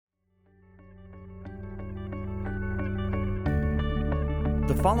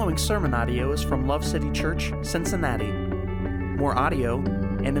The following sermon audio is from Love City Church, Cincinnati. More audio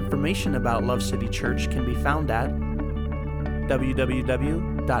and information about Love City Church can be found at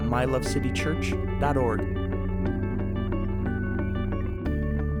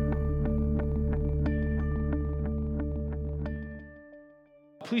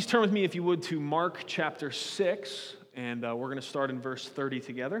Please turn with me, if you would, to Mark chapter 6, and we're going to start in verse 30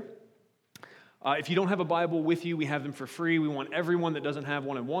 together. If you don't have a Bible with you, we have them for free. We want everyone that doesn't have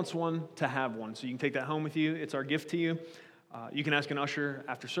one and wants one to have one, so you can take that home with you. It's our gift to you. You can ask an usher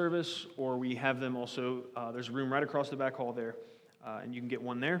after service, or we have them also. There's a room right across the back hall there, and you can get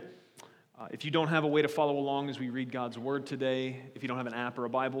one there. If you don't have a way to follow along as we read God's Word today, if you don't have an app or a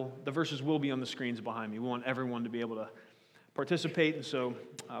Bible, the verses will be on the screens behind me. We want everyone to be able to participate, and so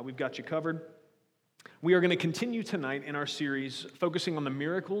we've got you covered. We are going to continue tonight in our series focusing on the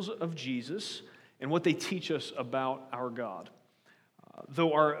miracles of Jesus and what they teach us about our God.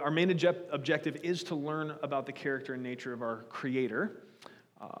 Though our main objective is to learn about the character and nature of our Creator,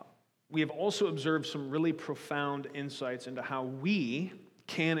 we have also observed some really profound insights into how we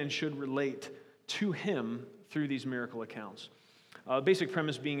can and should relate to Him through these miracle accounts. Basic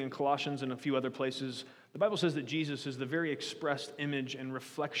premise being in Colossians and a few other places, the Bible says that Jesus is the very expressed image and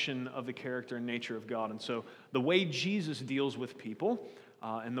reflection of the character and nature of God. And so the way Jesus deals with people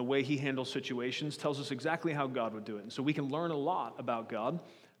and the way He handles situations tells us exactly how God would do it. And so we can learn a lot about God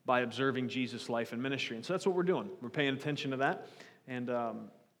by observing Jesus' life and ministry. And so that's what we're doing. We're paying attention to that. And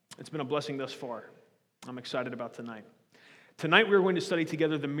it's been a blessing thus far. I'm excited about tonight. Tonight we're going to study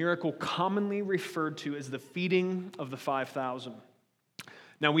together the miracle commonly referred to as the feeding of the 5,000.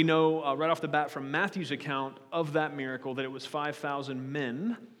 Now, we know right off the bat from Matthew's account of that miracle that it was 5,000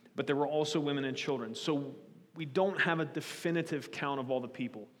 men, but there were also women and children. So we don't have a definitive count of all the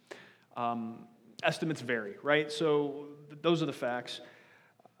people. Estimates vary, right? So those are the facts.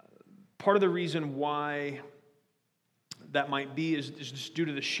 Part of the reason why that might be is just due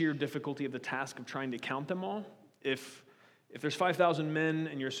to the sheer difficulty of the task of trying to count them all. If there's 5,000 men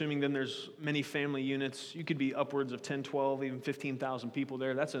and you're assuming then there's many family units, you could be upwards of 10, 12, even 15,000 people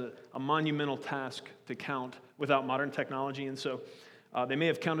there. That's a monumental task to count without modern technology. And so they may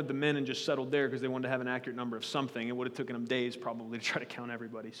have counted the men and just settled there because they wanted to have an accurate number of something. It would have taken them days probably to try to count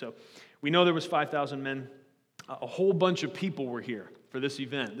everybody. So we know there was 5,000 men. A whole bunch of people were here for this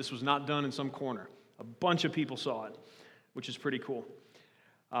event. This was not done in some corner. A bunch of people saw it, which is pretty cool.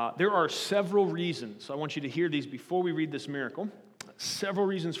 There are several reasons, I want you to hear these before we read this miracle, several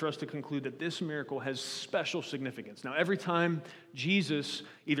reasons for us to conclude that this miracle has special significance. Now, every time Jesus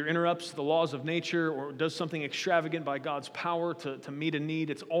either interrupts the laws of nature or does something extravagant by God's power to meet a need,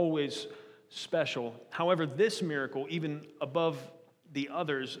 it's always special. However, this miracle, even above the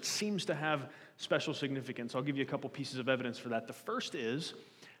others, seems to have special significance. I'll give you a couple pieces of evidence for that. The first is,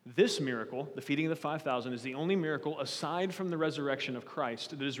 this miracle, the feeding of the 5,000, is the only miracle aside from the resurrection of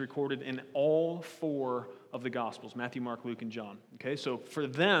Christ that is recorded in all four of the Gospels, Matthew, Mark, Luke, and John. Okay, so for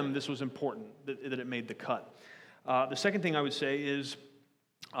them, this was important that it made the cut. The second thing I would say is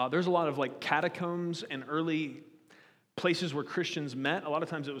there's a lot of like catacombs and early places where Christians met. A lot of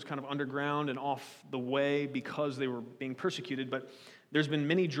times it was kind of underground and off the way because they were being persecuted, but there's been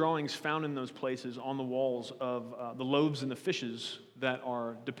many drawings found in those places on the walls of the loaves and the fishes that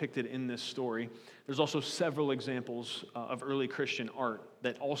are depicted in this story. There's also several examples of early Christian art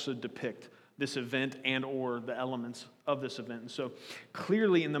that also depict this event and or the elements of this event. And so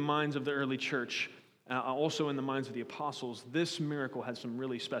clearly in the minds of the early church, also in the minds of the apostles, this miracle has some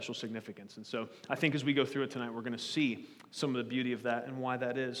really special significance. And so I think as we go through it tonight, we're going to see some of the beauty of that and why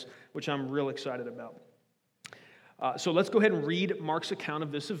that is, which I'm real excited about. So let's go ahead and read Mark's account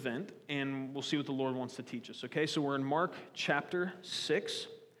of this event, and we'll see what the Lord wants to teach us. Okay, so we're in Mark chapter 6,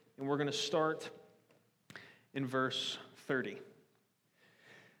 and we're going to start in verse 30.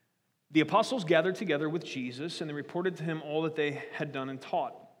 The apostles gathered together with Jesus, and they reported to him all that they had done and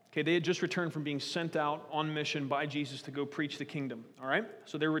taught. Okay, they had just returned from being sent out on mission by Jesus to go preach the kingdom. All right,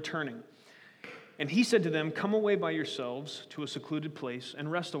 so they're returning. And he said to them, "Come away by yourselves to a secluded place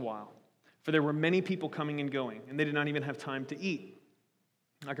and rest a while. For there were many people coming and going, and they did not even have time to eat."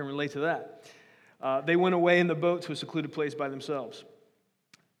 I can relate to that. They went away in the boat to a secluded place by themselves.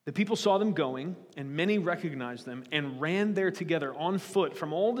 The people saw them going, and many recognized them, and ran there together on foot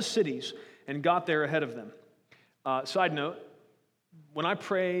from all the cities, and got there ahead of them. Side note, when I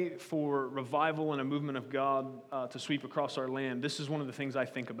pray for revival and a movement of God to sweep across our land, this is one of the things I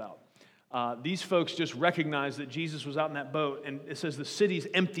think about. These folks just recognized that Jesus was out in that boat, and it says the cities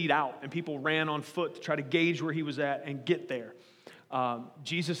emptied out, and people ran on foot to try to gauge where he was at and get there.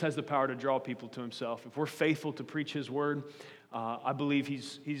 Jesus has the power to draw people to himself. If we're faithful to preach his word, I believe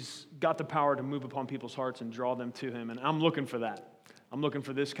he's got the power to move upon people's hearts and draw them to him. And I'm looking for that. I'm looking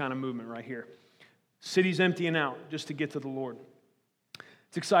for this kind of movement right here. Cities emptying out just to get to the Lord.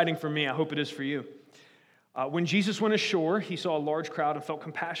 It's exciting for me. I hope it is for you. When Jesus went ashore, he saw a large crowd and felt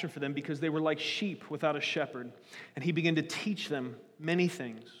compassion for them because they were like sheep without a shepherd. And he began to teach them many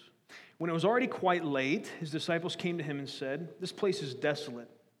things. When it was already quite late, his disciples came to him and said, "This place is desolate.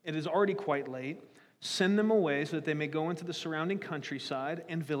 It is already quite late. Send them away so that they may go into the surrounding countryside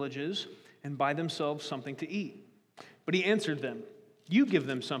and villages and buy themselves something to eat." But he answered them, "You give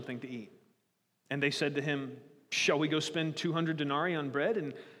them something to eat." And they said to him, "Shall we go spend 200 denarii on bread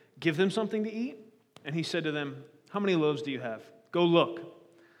and give them something to eat?" And he said to them, "How many loaves do you have? Go look."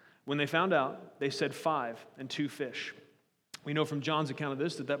 When they found out, they said 5 and 2 fish. We know from John's account of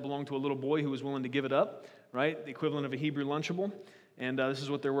this that belonged to a little boy who was willing to give it up, right? The equivalent of a Hebrew Lunchable. And this is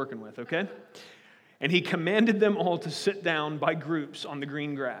what they're working with, okay? And he commanded them all to sit down by groups on the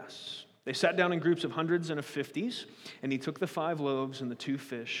green grass. They sat down in groups of hundreds and of 50s, and he took the 5 loaves and the 2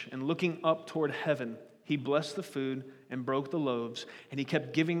 fish, and looking up toward heaven, he blessed the food and broke the loaves, and he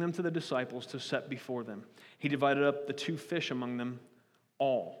kept giving them to the disciples to set before them. He divided up the 2 fish among them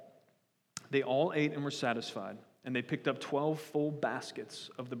all. They all ate and were satisfied, and they picked up 12 full baskets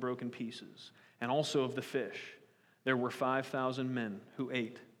of the broken pieces, and also of the fish. There were 5,000 men who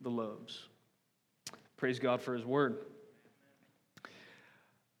ate the loaves. Praise God for his word.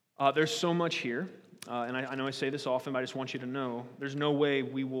 There's so much here, and I know I say this often, but I just want you to know, there's no way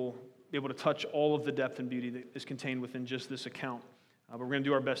we will be able to touch all of the depth and beauty that is contained within just this account. But we're going to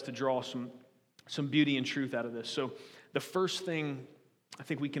do our best to draw some beauty and truth out of this. So the first thing I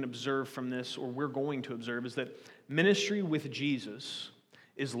think we can observe from this, or we're going to observe, is that ministry with Jesus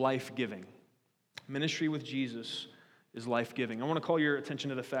is life-giving. Ministry with Jesus is life-giving. I want to call your attention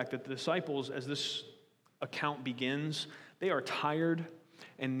to the fact that the disciples, as this account begins, they are tired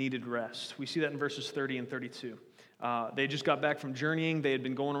and needed rest. We see that in verses 30 and 32. They just got back from journeying. They had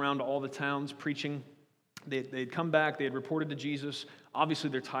been going around to all the towns preaching. They'd come back. They had reported to Jesus. Obviously,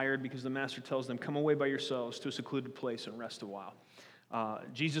 they're tired because the master tells them, "Come away by yourselves to a secluded place and rest a while."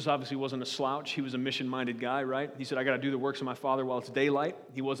 Jesus obviously wasn't a slouch. He was a mission-minded guy, right? He said, "I got to do the works of my Father while it's daylight."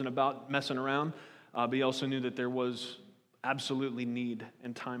 He wasn't about messing around, but he also knew that there was absolutely need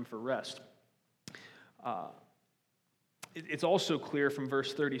and time for rest. It's also clear from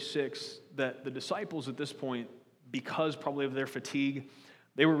verse 36 that the disciples at this point, because probably of their fatigue,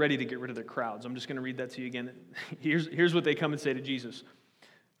 they were ready to get rid of their crowds. I'm just going to read that to you again. Here's what they come and say to Jesus.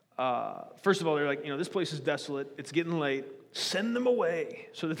 First of all, they're like, this place is desolate. It's getting late. Send them away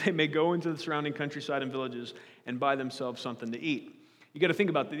so that they may go into the surrounding countryside and villages and buy themselves something to eat. You got to think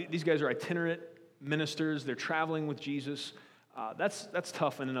about these guys are itinerant ministers. They're traveling with Jesus. That's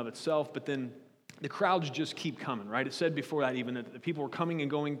tough in and of itself, but then the crowds just keep coming, right? It said before that even that the people were coming and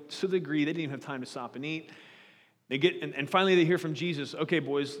going to the degree they didn't even have time to stop and eat. They get and finally they hear from Jesus, "Okay,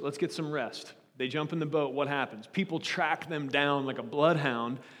 boys, let's get some rest." They jump in the boat. What happens? People track them down like a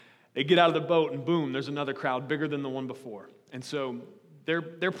bloodhound. They get out of the boat and boom, there's another crowd bigger than the one before. And so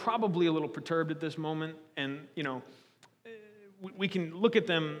they're probably a little perturbed at this moment. And, we can look at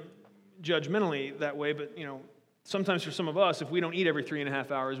them judgmentally that way, but, sometimes for some of us, if we don't eat every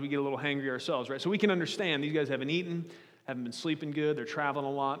 3.5 hours, we get a little hangry ourselves, right? So we can understand these guys haven't eaten, haven't been sleeping good, they're traveling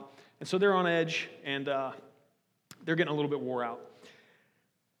a lot. And so they're on edge, and they're getting a little bit wore out.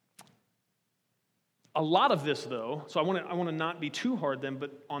 A lot of this, though, so I want to not be too hard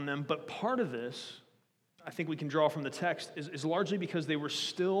on them, but part of this, I think we can draw from the text, is largely because they were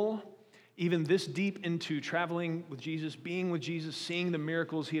still, even this deep into traveling with Jesus, being with Jesus, seeing the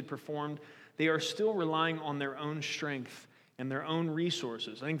miracles he had performed, they are still relying on their own strength and their own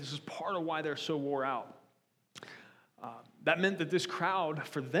resources. I think this is part of why they're so wore out. That meant that this crowd,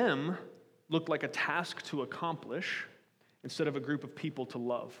 for them, looked like a task to accomplish instead of a group of people to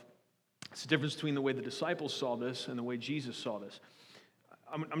love. It's the difference between the way the disciples saw this and the way Jesus saw this.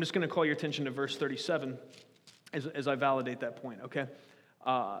 I'm just going to call your attention to verse 37 as I validate that point, okay?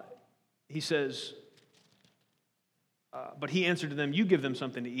 He says, but he answered to them, "You give them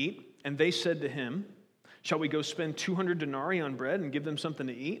something to eat." And they said to him, "Shall we go spend 200 denarii on bread and give them something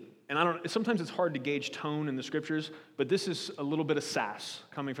to eat?" And sometimes it's hard to gauge tone in the scriptures, but this is a little bit of sass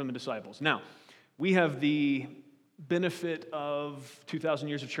coming from the disciples. Now, we have the benefit of 2,000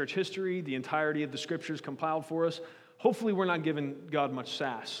 years of church history, the entirety of the scriptures compiled for us. Hopefully we're not giving God much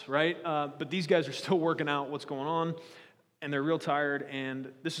sass, right? But these guys are still working out what's going on, and they're real tired,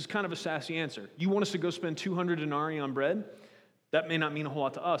 and this is kind of a sassy answer. You want us to go spend 200 denarii on bread? That may not mean a whole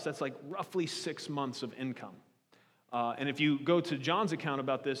lot to us. That's like roughly 6 months of income. And if you go to John's account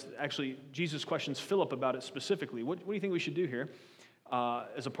about this, actually, Jesus questions Philip about it specifically. What do you think we should do here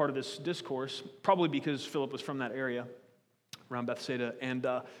as a part of this discourse? Probably because Philip was from that area around Bethsaida. And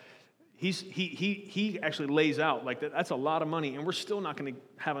he actually lays out, like, that's a lot of money, and we're still not going to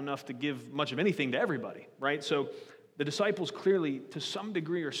have enough to give much of anything to everybody, right? So the disciples clearly, to some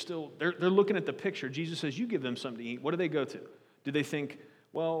degree, are still, they're looking at the picture. Jesus says, you give them something to eat. What do they go to? Do they think,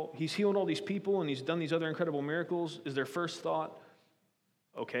 well, he's healed all these people and he's done these other incredible miracles? Is their first thought,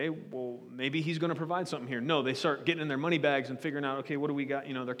 okay, well, maybe he's going to provide something here? No, they start getting in their money bags and figuring out, okay, what do we got?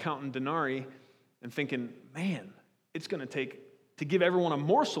 They're counting denarii and thinking, man, it's going to take, to give everyone a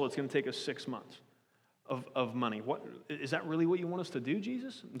morsel, it's going to take us 6 months of money. What is that really what you want us to do,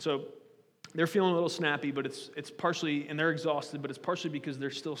 Jesus? And so they're feeling a little snappy, but it's partially, and they're exhausted, but it's partially because they're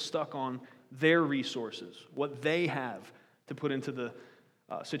still stuck on their resources, what they have to put into the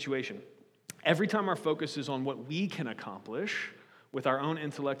situation. Every time our focus is on what we can accomplish with our own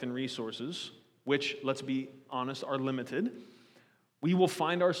intellect and resources, which, let's be honest, are limited, we will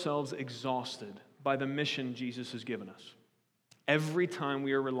find ourselves exhausted by the mission Jesus has given us. Every time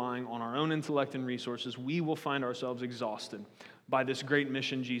we are relying on our own intellect and resources, we will find ourselves exhausted by this great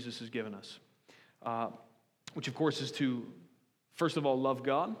mission Jesus has given us, which, of course, is to, first of all, love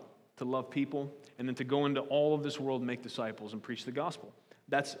God, to love people, and then to go into all of this world and make disciples and preach the gospel.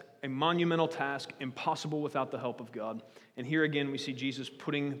 That's a monumental task, impossible without the help of God. And here again, we see Jesus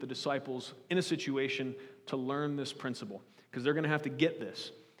putting the disciples in a situation to learn this principle, because they're going to have to get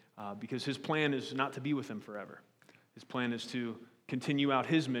this, because his plan is not to be with them forever. His plan is to continue out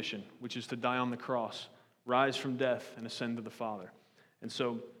his mission, which is to die on the cross, rise from death, and ascend to the Father. And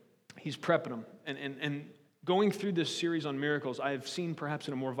so he's prepping them. And going through this series on miracles, I have seen, perhaps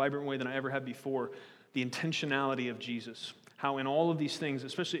in a more vibrant way than I ever have before, the intentionality of Jesus. How in all of these things,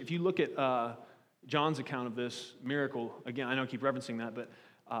 especially if you look at John's account of this miracle, again, I know I keep referencing that, but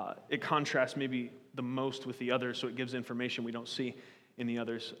it contrasts maybe the most with the others, so it gives information we don't see in the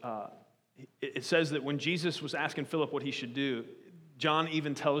others. It says that when Jesus was asking Philip what he should do, John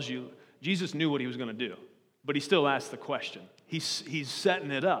even tells you Jesus knew what he was going to do, but he still asked the question. He's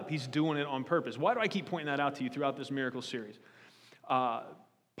setting it up. He's doing it on purpose. Why do I keep pointing that out to you throughout this miracle series?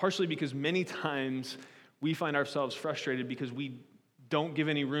 Partially because many times we find ourselves frustrated because we don't give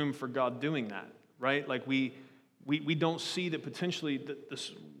any room for God doing that, right? Like we don't see that potentially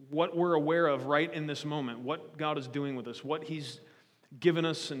what we're aware of right in this moment, what God is doing with us, what he's given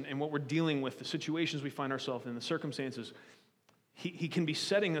us and what we're dealing with, the situations we find ourselves in, the circumstances. He can be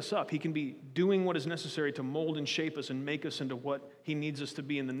setting us up. He can be doing what is necessary to mold and shape us and make us into what he needs us to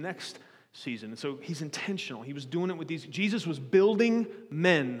be in the next season. And so he's intentional. He was doing it with these. Jesus was building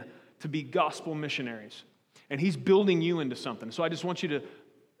men to be gospel missionaries. And he's building you into something. So I just want you to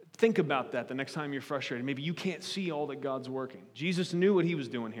think about that the next time you're frustrated. Maybe you can't see all that God's working. Jesus knew what he was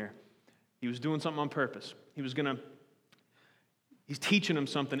doing here. He was doing something on purpose. He's teaching them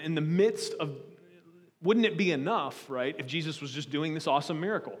something in the midst of, wouldn't it be enough, right, if Jesus was just doing this awesome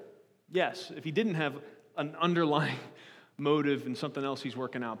miracle? Yes, if he didn't have an underlying motive and something else he's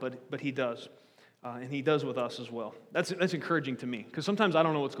working out, but he does. And he does with us as well. That's encouraging to me, because sometimes I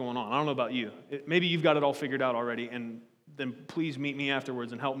don't know what's going on. I don't know about you. Maybe you've got it all figured out already, and then please meet me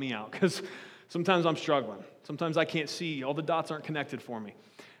afterwards and help me out, because sometimes I'm struggling. Sometimes I can't see. All the dots aren't connected for me.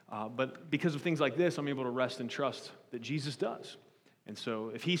 But because of things like this, I'm able to rest and trust that Jesus does. And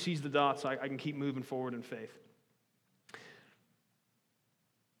so if he sees the dots, I can keep moving forward in faith.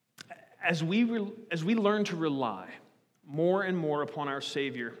 As we learn to rely more and more upon our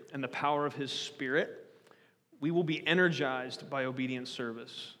Savior and the power of his Spirit, we will be energized by obedient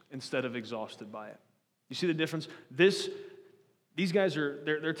service instead of exhausted by it. You see the difference? These guys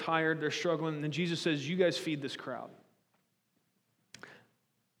they're tired, they're struggling, and then Jesus says, you guys feed this crowd.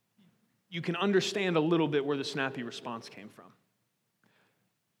 You can understand a little bit where the snappy response came from.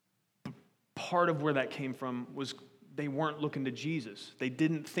 But part of where that came from was they weren't looking to Jesus. They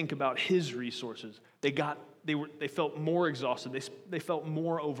didn't think about his resources. They felt more exhausted. They felt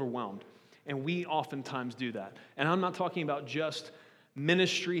more overwhelmed. And we oftentimes do that. And I'm not talking about just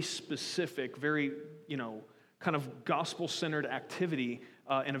ministry-specific, very, kind of gospel-centered activity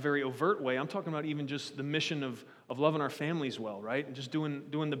in a very overt way. I'm talking about even just the mission of loving our families well, right? And just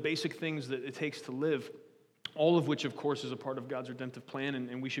doing the basic things that it takes to live, all of which, of course, is a part of God's redemptive plan,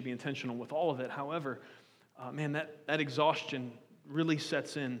 and we should be intentional with all of it. However, that exhaustion really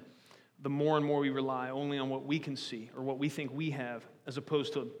sets in the more and more we rely only on what we can see or what we think we have, as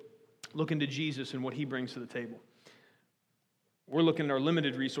opposed to looking to Jesus and what he brings to the table. We're looking at our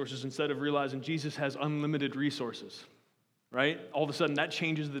limited resources instead of realizing Jesus has unlimited resources, right? All of a sudden, that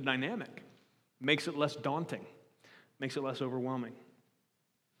changes the dynamic, makes it less daunting. makes it less overwhelming.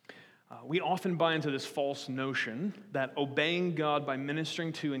 We often buy into this false notion that obeying God by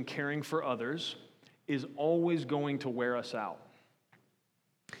ministering to and caring for others is always going to wear us out.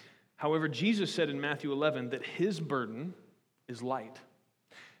 However, Jesus said in Matthew 11 that his burden is light.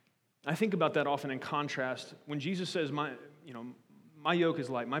 I think about that often in contrast. When Jesus says, my yoke is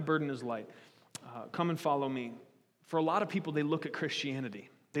light, my burden is light, come and follow me. For a lot of people, they look at Christianity.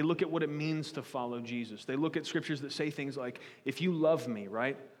 They look at what it means to follow Jesus. They look at scriptures that say things like, if you love me,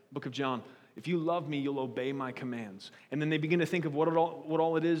 right? Book of John, if you love me, you'll obey my commands. And then they begin to think of what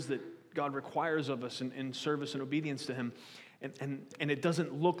all it is that God requires of us in service and obedience to him. And it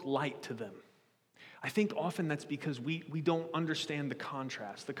doesn't look light to them. I think often that's because we don't understand the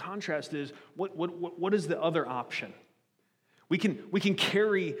contrast. The contrast is, what is the other option? We can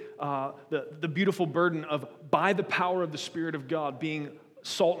carry the beautiful burden of, by the power of the Spirit of God, being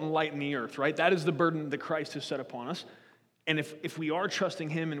salt and light in the earth, right? That is the burden that Christ has set upon us. And if we are trusting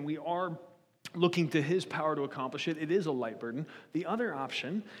him and we are looking to his power to accomplish it, it is a light burden. The other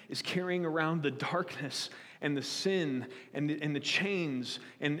option is carrying around the darkness and the sin and the chains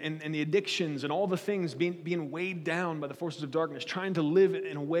and the addictions and all the things being weighed down by the forces of darkness, trying to live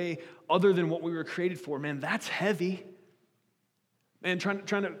in a way other than what we were created for. Man, that's heavy. Man,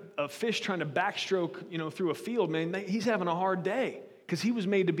 a fish trying to backstroke, through a field, man, he's having a hard day because he was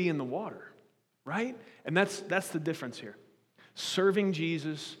made to be in the water, right? And that's the difference here. Serving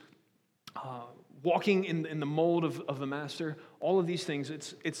Jesus, walking in the mold of the Master, all of these things,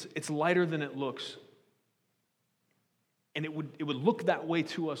 it's lighter than it looks. And it would look that way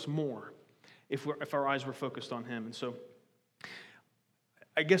to us more if our eyes were focused on him. And so,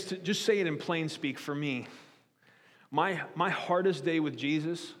 I guess to just say it in plain speak for me, my hardest day with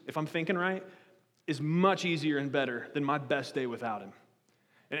Jesus, if I'm thinking right, is much easier and better than my best day without him.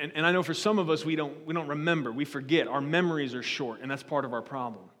 And I know for some of us, we don't remember. We forget. Our memories are short, and that's part of our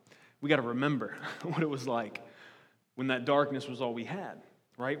problem. We got to remember what it was like when that darkness was all we had,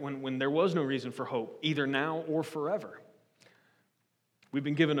 right? When there was no reason for hope, either now or forever. We've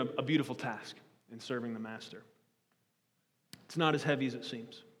been given a beautiful task in serving the Master. It's not as heavy as it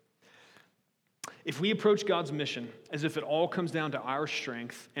seems. If we approach God's mission as if it all comes down to our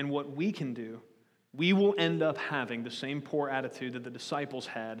strength and what we can do, we will end up having the same poor attitude that the disciples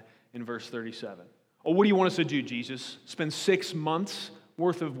had in verse 37. Oh, what do you want us to do, Jesus? Spend 6 months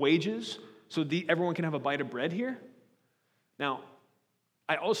worth of wages so everyone can have a bite of bread here? Now,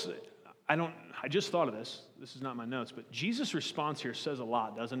 I just thought of this. This is not my notes, but Jesus' response here says a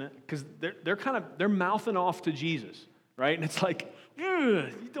lot, doesn't it? Because they're mouthing off to Jesus, right? And it's like, you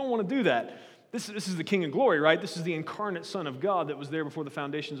don't want to do that. This is the King of Glory, right? This is the incarnate Son of God that was there before the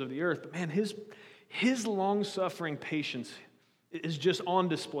foundations of the earth. But man, his long-suffering patience is just on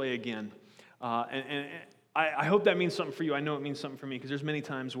display again. And I hope that means something for you. I know it means something for me because there's many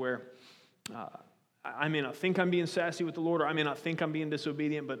times where I may not think I'm being sassy with the Lord, or I may not think I'm being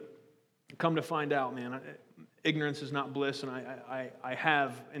disobedient, but come to find out, man, ignorance is not bliss, and I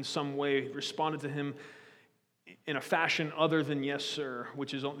have in some way responded to him in a fashion other than yes, sir,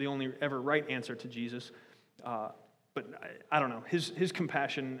 which is the only ever right answer to Jesus. But I don't know. His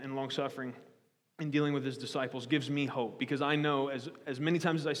compassion and long-suffering in dealing with his disciples gives me hope, because I know as many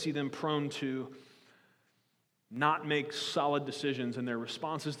times as I see them prone to not make solid decisions in their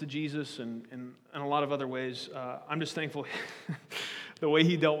responses to Jesus and a lot of other ways, I'm just thankful the way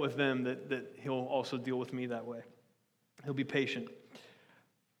he dealt with them that he'll also deal with me that way. He'll be patient.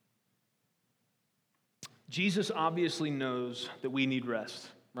 Jesus obviously knows that we need rest,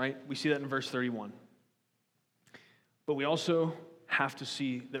 right? We see that in verse 31. But we also have to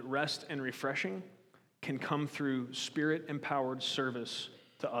see that rest and refreshing can come through Spirit-empowered service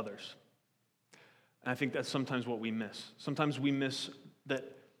to others. And I think that's sometimes what we miss. Sometimes we miss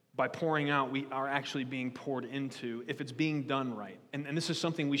that by pouring out, we are actually being poured into if it's being done right. And this is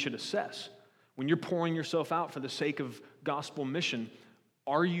something we should assess. When you're pouring yourself out for the sake of gospel mission,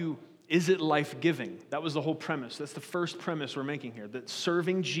 is it life-giving? That was the whole premise. That's the first premise we're making here, that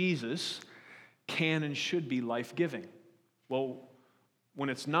serving Jesus can and should be life-giving. Well, when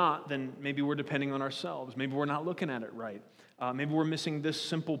it's not, then maybe we're depending on ourselves. Maybe we're not looking at it right. Maybe we're missing this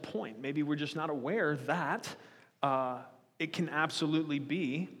simple point. Maybe we're just not aware that it can absolutely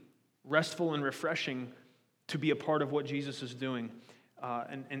be restful and refreshing to be a part of what Jesus is doing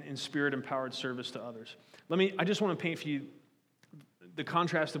in Spirit-empowered service to others. I just want to paint for you the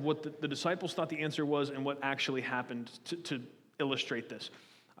contrast of what the disciples thought the answer was and what actually happened to illustrate this.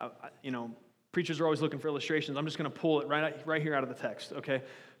 Preachers are always looking for illustrations. I'm just going to pull it right here out of the text, okay?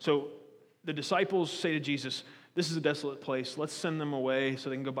 So the disciples say to Jesus, this is a desolate place. Let's send them away so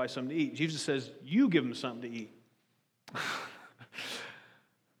they can go buy something to eat. Jesus says, you give them something to eat.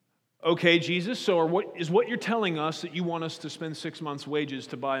 Okay, Jesus, so what you're telling us that you want us to spend 6 months' wages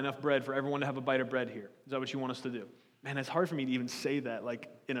to buy enough bread for everyone to have a bite of bread here? Is that what you want us to do? Man, it's hard for me to even say that, like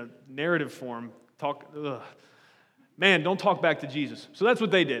in a narrative form. Man, don't talk back to Jesus. So that's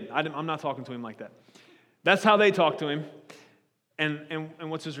what they did. I'm not talking to him like that. That's how they talked to him. And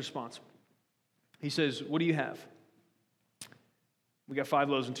what's his response? He says, what do you have? We got 5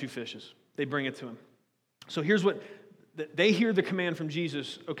 loaves and 2 fishes. They bring it to him. So here's what, they hear the command from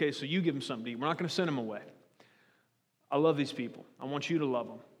Jesus, okay, so you give them something to eat. We're not going to send them away. I love these people. I want you to love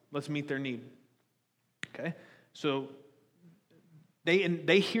them. Let's meet their need. Okay? So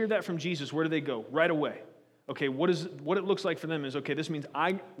they hear that from Jesus. Where do they go? Right away. Okay, what it looks like for them is, okay, this means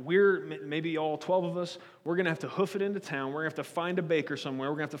we're maybe all 12 of us, we're going to have to hoof it into town. We're going to have to find a baker somewhere.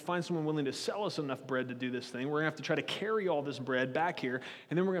 We're going to have to find someone willing to sell us enough bread to do this thing. We're going to have to try to carry all this bread back here,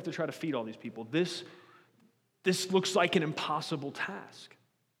 and then we're going to have to try to feed all these people. This looks like an impossible task.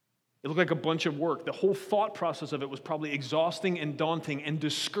 It looked like a bunch of work. The whole thought process of it was probably exhausting and daunting and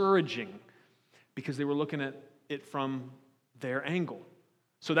discouraging because they were looking at it from their angle.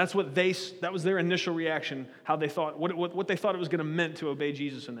 So that was their initial reaction, how they thought, what they thought it was going to mean to obey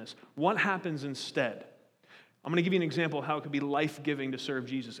Jesus in this. What happens instead? I'm going to give you an example of how it could be life-giving to serve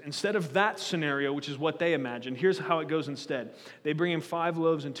Jesus. Instead of that scenario, which is what they imagined, here's how it goes instead. They bring him 5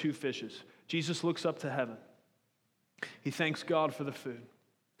 loaves and 2 fishes. Jesus looks up to heaven. He thanks God for the food.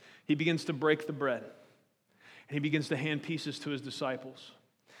 He begins to break the bread. And he begins to hand pieces to his disciples.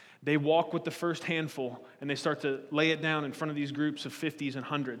 They walk with the first handful, and they start to lay it down in front of these groups of 50s and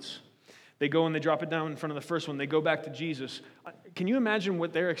 100s. They go and they drop it down in front of the first one. They go back to Jesus. Can you imagine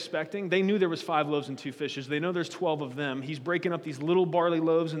what they're expecting? They knew there was 5 loaves and 2 fishes. They know there's 12 of them. He's breaking up these little barley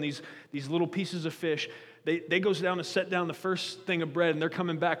loaves and these little pieces of fish. They go down to set down the first thing of bread, and they're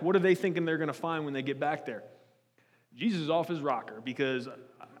coming back. What are they thinking they're going to find when they get back there? Jesus is off his rocker because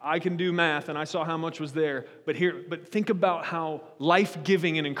I can do math, and I saw how much was there. But think about how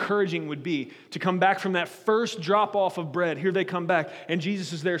life-giving and encouraging it would be to come back from that first drop-off of bread. Here they come back, and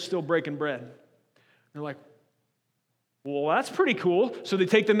Jesus is there still breaking bread. They're like, well, that's pretty cool. So they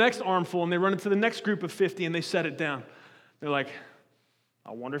take the next armful, and they run it to the next group of 50, and they set it down. They're like,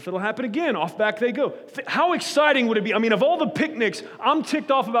 I wonder if it'll happen again. Off back they go. How exciting would it be? I mean, of all the picnics I'm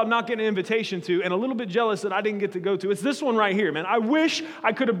ticked off about not getting an invitation to and a little bit jealous that I didn't get to go to, it's this one right here, man. I wish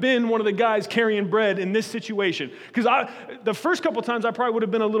I could have been one of the guys carrying bread in this situation. Because the first couple times I probably would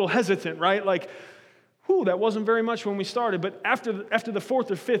have been a little hesitant, right? Like, that wasn't very much when we started. But after the 4th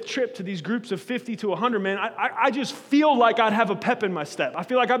or 5th trip to these groups of 50 to 100, man, I just feel like I'd have a pep in my step. I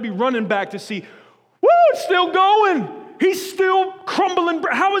feel like I'd be running back to see, it's still going. He's still crumbling.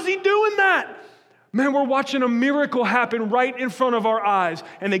 How is he doing that? Man, we're watching a miracle happen right in front of our eyes.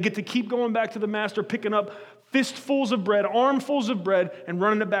 And they get to keep going back to the master, picking up fistfuls of bread, armfuls of bread, and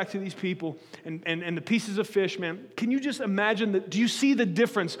running it back to these people. And the pieces of fish, man. Can you just imagine that? Do you see the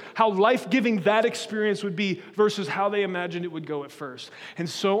difference? How life-giving that experience would be versus how they imagined it would go at first. And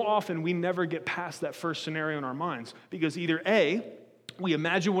so often we never get past that first scenario in our minds. Because either A, we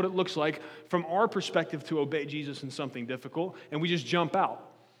imagine what it looks like from our perspective to obey Jesus in something difficult, and we just jump out.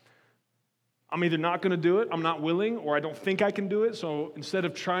 I'm either not going to do it, I'm not willing, or I don't think I can do it, so instead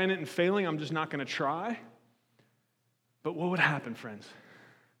of trying it and failing, I'm just not going to try. But what would happen, friends,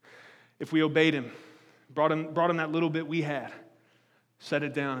 if we obeyed him, brought him that little bit we had, set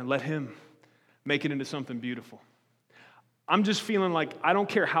it down, and let him make it into something beautiful? I'm just feeling like I don't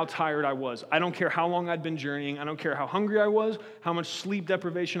care how tired I was. I don't care how long I'd been journeying. I don't care how hungry I was, how much sleep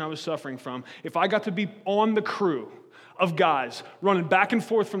deprivation I was suffering from. If I got to be on the crew of guys running back and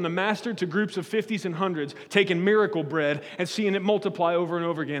forth from the master to groups of 50s and 100s, taking miracle bread and seeing it multiply over and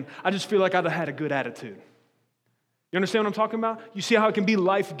over again, I just feel like I'd have had a good attitude. You understand what I'm talking about? You see how it can be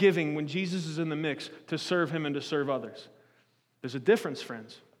life-giving when Jesus is in the mix to serve him and to serve others. There's a difference,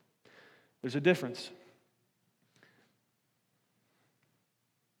 friends. There's a difference.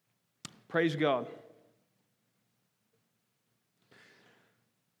 Praise God.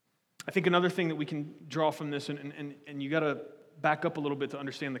 I think another thing that we can draw from this, and you got to back up a little bit to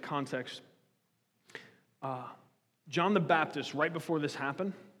understand the context. John the Baptist, right before this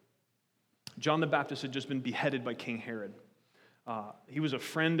happened, John the Baptist had just been beheaded by King Herod. He was a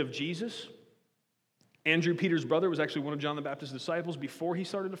friend of Jesus. Andrew, Peter's brother, was actually one of John the Baptist's disciples before he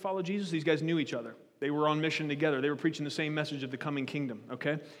started to follow Jesus. These guys knew each other. They were on mission together. They were preaching the same message of the coming kingdom,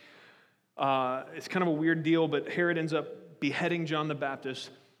 okay? It's kind of a weird deal, but Herod ends up beheading John the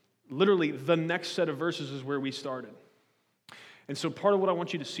Baptist. Literally, the next set of verses is where we started. And so part of what I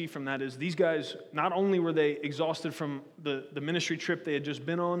want you to see from that is these guys, not only were they exhausted from the ministry trip they had just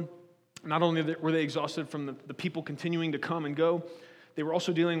been on, Not only were they exhausted from the people continuing to come and go, they were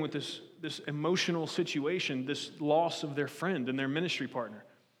also dealing with this emotional situation, this loss of their friend and their ministry partner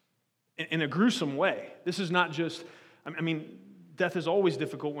in a gruesome way. This is not just, I mean, death is always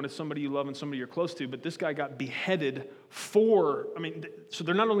difficult when it's somebody you love and somebody you're close to, but this guy got beheaded so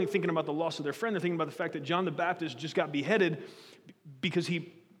they're not only thinking about the loss of their friend, they're thinking about the fact that John the Baptist just got beheaded because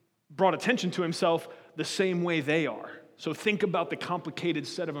he brought attention to himself the same way they are. So think about the complicated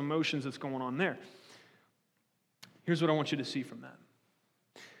set of emotions that's going on there. Here's what I want you to see from that.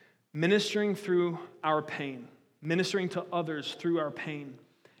 Ministering through our pain, ministering to others through our pain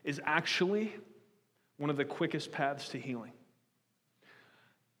is actually one of the quickest paths to healing.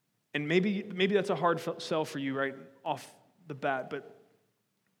 And maybe that's a hard sell for you right off the bat, but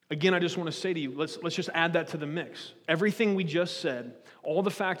again, I just want to say to you, let's just add that to the mix. Everything we just said, all the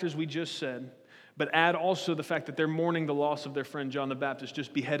factors we just said, but add also the fact that they're mourning the loss of their friend John the Baptist,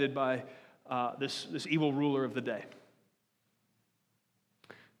 just beheaded by this evil ruler of the day.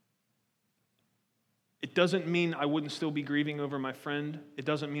 It doesn't mean I wouldn't still be grieving over my friend. It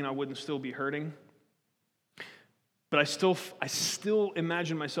doesn't mean I wouldn't still be hurting. But I still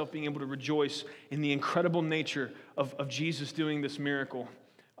imagine myself being able to rejoice in the incredible nature of Jesus doing this miracle.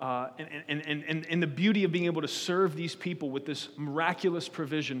 And the beauty of being able to serve these people with this miraculous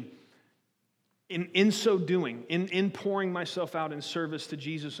provision. In so doing, in pouring myself out in service to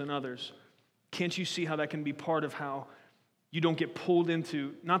Jesus and others, can't you see how that can be part of how you don't get pulled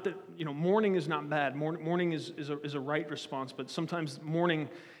into, not that, mourning is not bad. Mourning is a right response, but sometimes mourning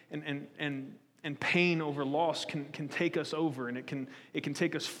and pain over loss can take us over, and it can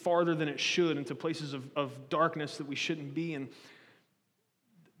take us farther than it should into places of darkness that we shouldn't be in.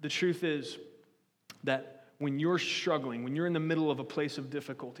 The truth is that when you're struggling, when you're in the middle of a place of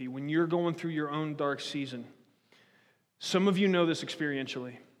difficulty, when you're going through your own dark season, some of you know this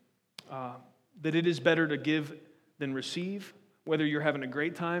experientially, that it is better to give than receive, whether you're having a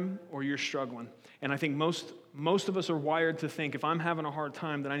great time or you're struggling. And I think most of us are wired to think, if I'm having a hard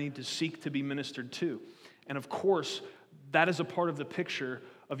time, then I need to seek to be ministered to. And of course, that is a part of the picture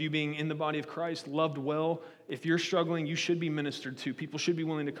of you being in the body of Christ, loved well. If you're struggling, you should be ministered to. People should be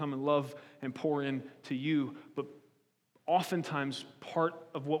willing to come and love and pour in to you. But oftentimes, part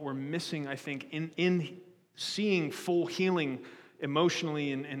of what we're missing, I think, in seeing full healing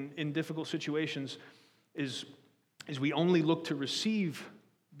emotionally and in difficult situations is we only look to receive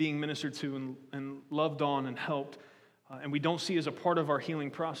being ministered to and loved on and helped. And we don't see as a part of our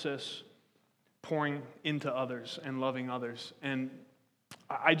healing process pouring into others and loving others. And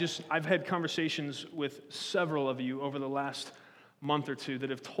I've had conversations with several of you over the last month or two that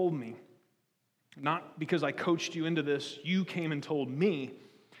have told me, not because I coached you into this, you came and told me,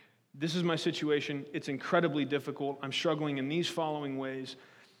 this is my situation, it's incredibly difficult, I'm struggling in these following ways,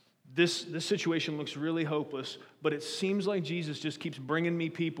 this situation looks really hopeless, but it seems like Jesus just keeps bringing me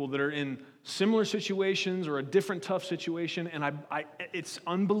people that are in similar situations or a different tough situation, and it's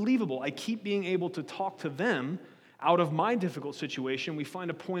unbelievable. I keep being able to talk to them out of my difficult situation. We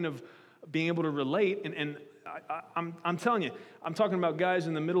find a point of being able to relate, and I'm telling you, I'm talking about guys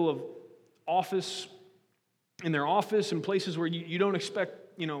in the middle of office, in their office, and places where you don't expect,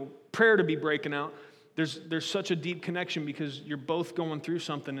 prayer to be breaking out. There's such a deep connection because you're both going through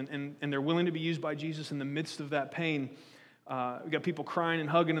something, and they're willing to be used by Jesus in the midst of that pain. We got people crying and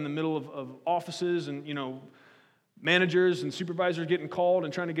hugging in the middle of offices, and managers and supervisors getting called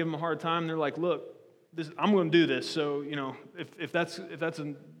and trying to give them a hard time. They're like, "Look, I'm going to do this. So if that's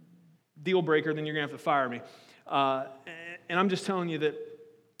a deal breaker, then you're going to have to fire me." And I'm just telling you that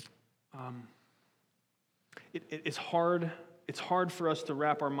it's hard. It's hard for us to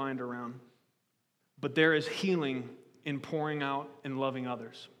wrap our mind around. But there is healing in pouring out and loving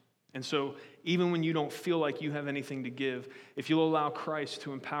others. And so even when you don't feel like you have anything to give, if you'll allow Christ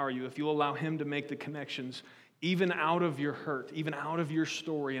to empower you, if you'll allow Him to make the connections, even out of your hurt, even out of your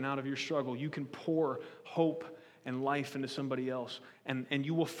story and out of your struggle, you can pour hope and life into somebody else. And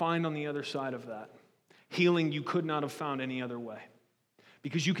you will find on the other side of that healing you could not have found any other way.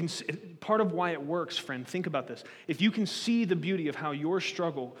 Because you can see, part of why it works, friend, think about this. If you can see the beauty of how your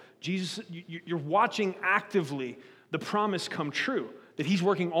struggle, Jesus, you're watching actively the promise come true, that He's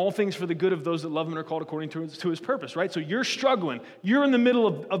working all things for the good of those that love Him and are called according to His purpose, right? So you're struggling. You're in the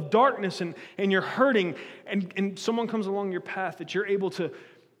middle of darkness and you're hurting, and someone comes along your path that you're able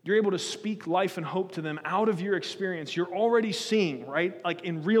to speak life and hope to them out of your experience. You're already seeing, right, like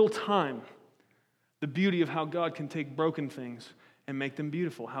in real time, the beauty of how God can take broken things and make them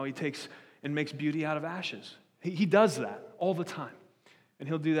beautiful, how He takes and makes beauty out of ashes. He does that all the time, and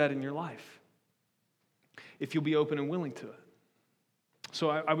He'll do that in your life if you'll be open and willing to it. So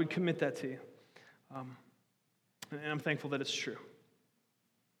I would commit that to you. And I'm thankful that it's true.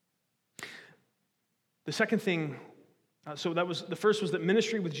 The second thing, the first was that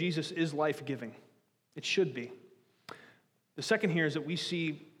ministry with Jesus is life-giving. It should be. The second here is that we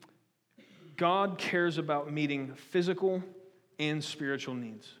see God cares about meeting physical and spiritual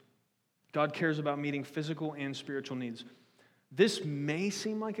needs. God cares about meeting physical and spiritual needs. This may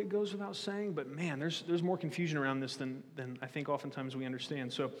seem like it goes without saying, but man, there's more confusion around this than I think oftentimes we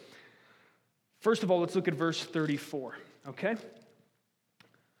understand. So, first of all, let's look at verse 34, okay?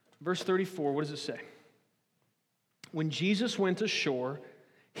 Verse 34, what does it say? When Jesus went ashore,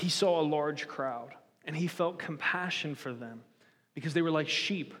 he saw a large crowd, and he felt compassion for them because they were like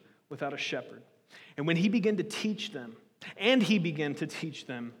sheep without a shepherd. And when he began to teach them,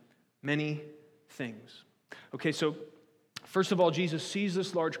 many things. Okay, so first of all, Jesus sees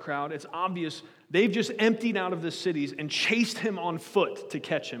this large crowd. It's obvious they've just emptied out of the cities and chased him on foot to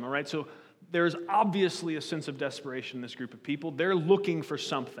catch him, all right? So there's obviously a sense of desperation in this group of people. They're looking for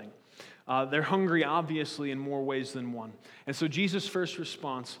something. They're hungry, obviously, in more ways than one. And so Jesus' first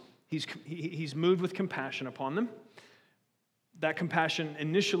response, he's moved with compassion upon them. That compassion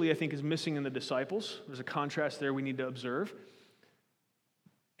initially, I think, is missing in the disciples. There's a contrast there we need to observe.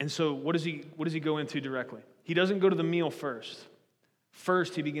 And so what does he go into directly? He doesn't go to the meal first.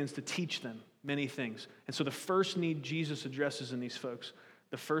 First, he begins to teach them many things. And so the first need Jesus addresses in these folks,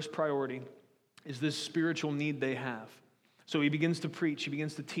 the first priority is this spiritual need they have. So he begins to preach, he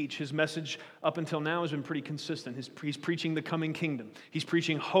begins to teach. His message up until now has been pretty consistent. He's preaching the coming kingdom. He's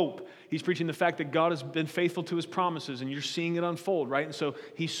preaching hope. He's preaching the fact that God has been faithful to his promises, and you're seeing it unfold, right? And so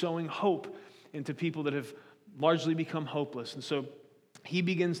he's sowing hope into people that have largely become hopeless. And so he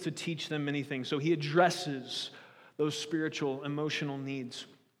begins to teach them many things. So he addresses those spiritual, emotional needs.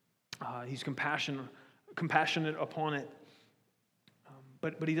 He's compassionate upon it.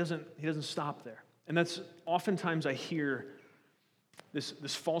 But he doesn't stop there. And that's oftentimes I hear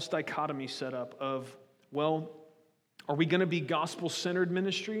this false dichotomy set up of, well, are we going to be gospel-centered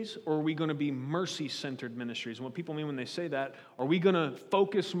ministries or are we going to be mercy-centered ministries? And what people mean when they say that, are we going to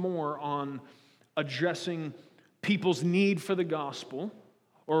focus more on addressing people's need for the gospel,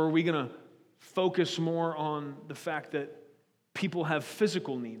 or are we going to focus more on the fact that people have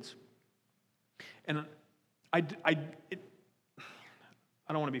physical needs? And I don't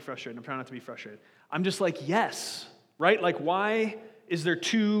want to be frustrated. I'm trying not to be frustrated. I'm just like, yes, right? Like, why is there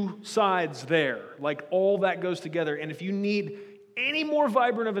two sides there? Like, all that goes together. And if you need any more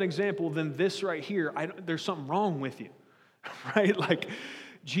vibrant of an example than this right here, there's something wrong with you, right? Like,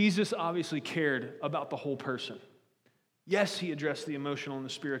 Jesus obviously cared about the whole person. Yes, he addressed the emotional and the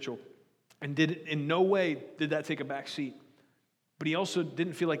spiritual, and in no way did that take a back seat. But he also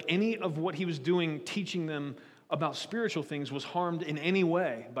didn't feel like any of what he was doing, teaching them about spiritual things, was harmed in any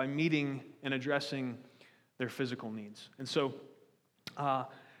way by meeting and addressing their physical needs. And so,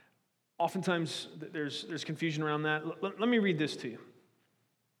 oftentimes there's confusion around that. Let me read this to you.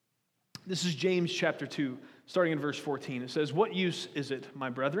 This is James chapter 2, starting in verse 14. It says, "What use is it, my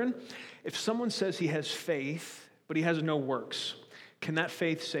brethren, if someone says he has faith, but he has no works? Can that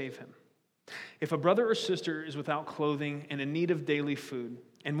faith save him? If a brother or sister is without clothing and in need of daily food,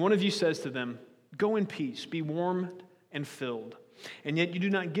 and one of you says to them, 'Go in peace, be warmed and filled,' and yet you do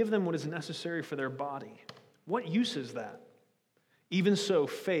not give them what is necessary for their body, what use is that? Even so,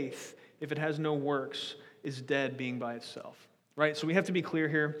 faith, if it has no works, is dead, being by itself." Right? So we have to be clear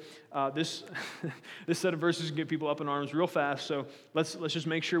here. This set of verses can get people up in arms real fast, so let's just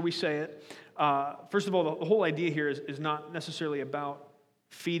make sure we say it. First of all, the whole idea here is not necessarily about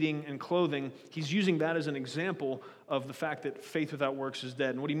feeding and clothing. He's using that as an example of the fact that faith without works is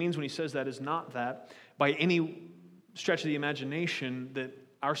dead. And what he means when he says that is not that, by any stretch of the imagination, that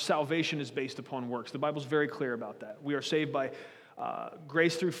our salvation is based upon works. The Bible's very clear about that. We are saved by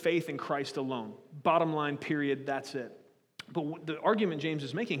grace through faith in Christ alone. Bottom line, period, that's it. But the argument James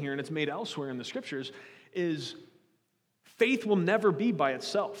is making here, and it's made elsewhere in the scriptures, is faith will never be by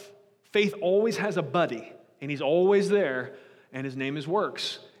itself. Faith always has a buddy, and he's always there, and his name is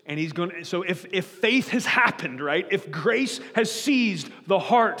works. And he's going to, so if faith has happened, right? If grace has seized the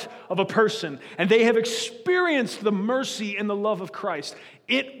heart of a person and they have experienced the mercy and the love of Christ,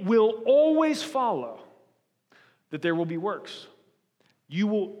 it will always follow that there will be works. You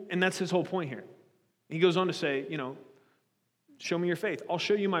will, and that's his whole point here. He goes on to say, show me your faith. I'll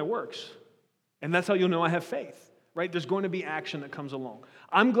show you my works. And that's how you'll know I have faith, right? There's going to be action that comes along.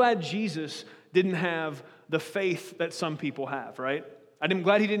 I'm glad Jesus didn't have the faith that some people have, right? I'm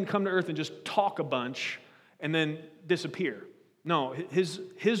glad he didn't come to earth and just talk a bunch and then disappear. No,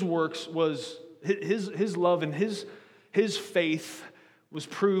 his works was, his love and his faith was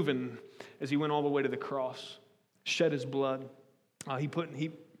proven as he went all the way to the cross, shed his blood. He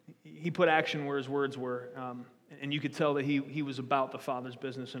put action where his words were, and you could tell that he was about the Father's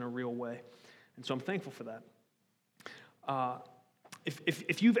business in a real way. And so I'm thankful for that.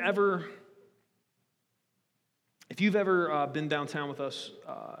 If you've ever been downtown with us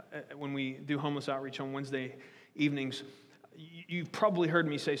when we do homeless outreach on Wednesday evenings, you've probably heard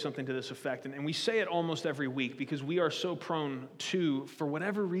me say something to this effect, and we say it almost every week because we are so prone to, for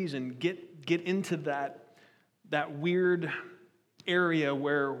whatever reason, get into that weird area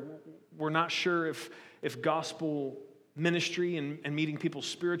where we're not sure if gospel ministry and meeting people's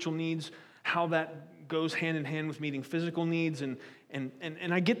spiritual needs, how that goes hand in hand with meeting physical needs, and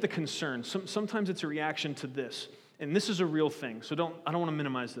I get the concern. Sometimes it's a reaction to this, and this is a real thing, so I don't want to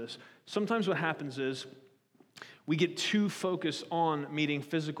minimize this. Sometimes what happens is we get too focused on meeting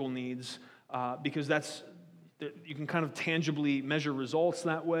physical needs because you can kind of tangibly measure results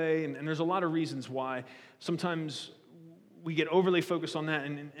that way, and there's a lot of reasons why. Sometimes we get overly focused on that,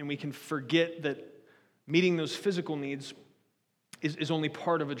 and we can forget that meeting those physical needs is only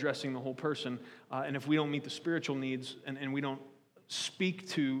part of addressing the whole person. And if we don't meet the spiritual needs and we don't speak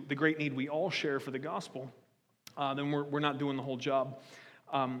to the great need we all share for the gospel, then we're not doing the whole job.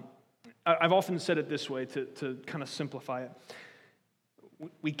 I've often said it this way to kind of simplify it.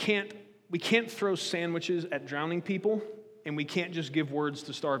 We can't throw sandwiches at drowning people, and we can't just give words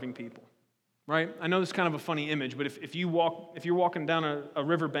to starving people. Right? I know this is kind of a funny image, but if you're walking down a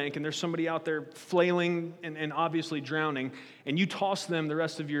riverbank and there's somebody out there flailing and obviously drowning, and you toss them the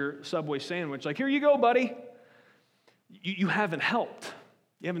rest of your Subway sandwich, like, here you go, buddy, you haven't helped.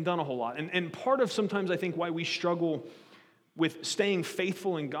 You haven't done a whole lot. And part of sometimes I think why we struggle with staying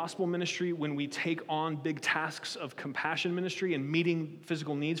faithful in gospel ministry when we take on big tasks of compassion ministry and meeting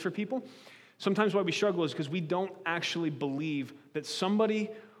physical needs for people, sometimes why we struggle is because we don't actually believe that somebody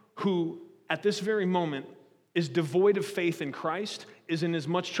who at this very moment is devoid of faith in Christ is in as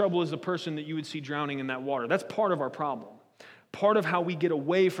much trouble as the person that you would see drowning in that water. That's part of our problem. Part of how we get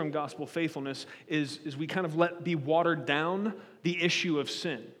away from gospel faithfulness is we kind of let be watered down the issue of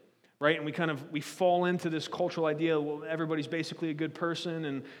sin, right? And we fall into this cultural idea, well, everybody's basically a good person,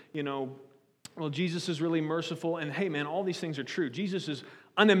 and, well, Jesus is really merciful, and hey, man, all these things are true. Jesus is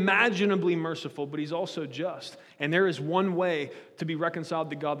unimaginably merciful, but he's also just. And there is one way to be reconciled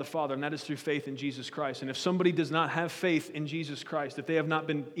to God the Father, and that is through faith in Jesus Christ. And if somebody does not have faith in Jesus Christ, if they have not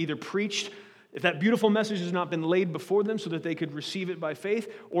been either preached, if that beautiful message has not been laid before them so that they could receive it by faith,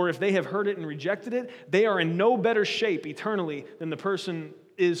 or if they have heard it and rejected it, they are in no better shape eternally than the person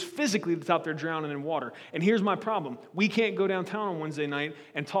is physically that's out there drowning in water. And here's my problem. We can't go downtown on Wednesday night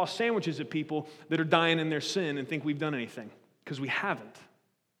and toss sandwiches at people that are dying in their sin and think we've done anything, because we haven't.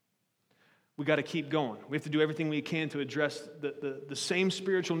 We got to keep going. We have to do everything we can to address the same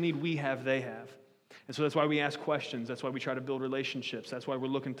spiritual need we have, they have. And so that's why we ask questions. That's why we try to build relationships. That's why we're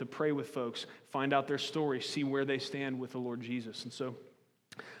looking to pray with folks, find out their story, see where they stand with the Lord Jesus. And so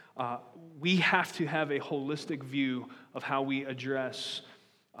we have to have a holistic view of how we address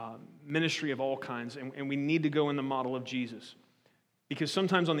ministry of all kinds, and we need to go in the model of Jesus. Because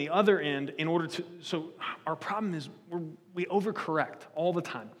sometimes on the other end, so our problem is we overcorrect all the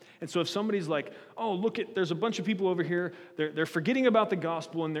time. And so if somebody's like, oh, there's a bunch of people over here, they're forgetting about the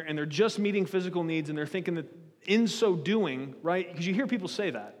gospel, and they're just meeting physical needs, and they're thinking that in so doing, right? Because you hear people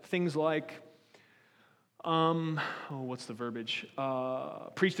say that. Things like, what's the verbiage?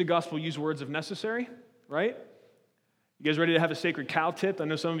 Preach the gospel, use words if necessary, right? You guys ready to have a sacred cow tip? I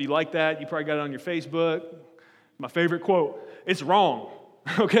know some of you like that. You probably got it on your Facebook. My favorite quote. It's wrong,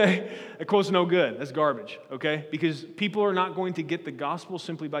 okay? That quote's no good. That's garbage, okay? Because people are not going to get the gospel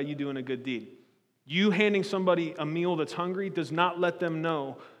simply by you doing a good deed. You handing somebody a meal that's hungry does not let them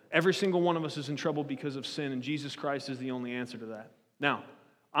know every single one of us is in trouble because of sin, and Jesus Christ is the only answer to that. Now,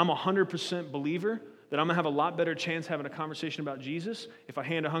 I'm 100% believer that I'm going to have a lot better chance having a conversation about Jesus if I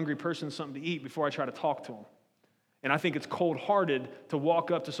hand a hungry person something to eat before I try to talk to them. And I think it's cold-hearted to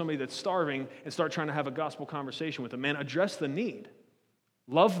walk up to somebody that's starving and start trying to have a gospel conversation with them. Man, address the need.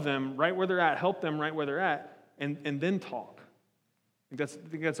 Love them right where they're at. Help them right where they're at, and then talk. I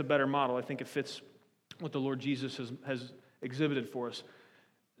think that's a better model. I think it fits what the Lord Jesus has exhibited for us.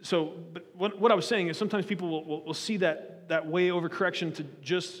 So, but what I was saying is sometimes people will see that way overcorrection to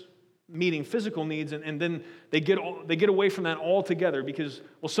just meeting physical needs, and then they get away from that altogether because,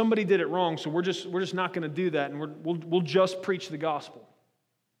 well, somebody did it wrong, so we're just not going to do that, and we'll just preach the gospel.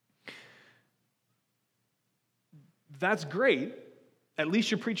 That's great. At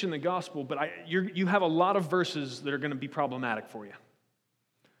least you're preaching the gospel, but you have a lot of verses that are going to be problematic for you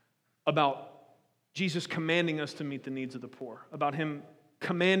about Jesus commanding us to meet the needs of the poor, about him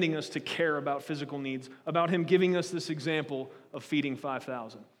commanding us to care about physical needs, about him giving us this example of feeding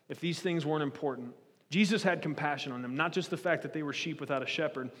 5,000. If these things weren't important, Jesus had compassion on them, not just the fact that they were sheep without a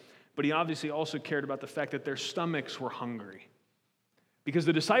shepherd, but he obviously also cared about the fact that their stomachs were hungry. Because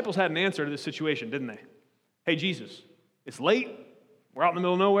the disciples had an answer to this situation, didn't they? Hey, Jesus, it's late. We're out in the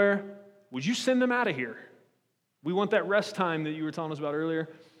middle of nowhere. Would you send them out of here? We want that rest time that you were telling us about earlier.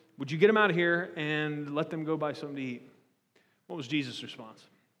 Would you get them out of here and let them go buy something to eat? What was Jesus' response?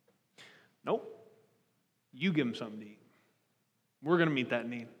 Nope. You give them something to eat. We're going to meet that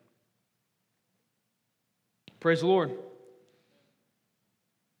need. Praise the Lord.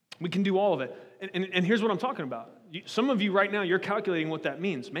 We can do all of it. And here's what I'm talking about. Some of you right now, you're calculating what that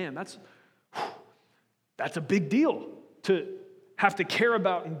means. Man, that's a big deal to have to care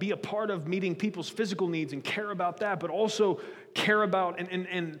about and be a part of meeting people's physical needs and care about that, but also care about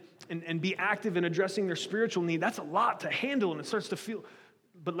and be active in addressing their spiritual need. That's a lot to handle, and it starts to feel,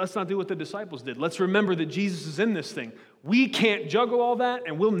 but let's not do what the disciples did. Let's remember that Jesus is in this thing. We can't juggle all that,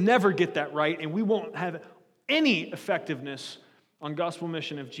 and we'll never get that right, and we won't have any effectiveness on gospel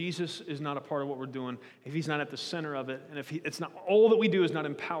mission if Jesus is not a part of what we're doing, if he's not at the center of it, and if it's not all that we do is not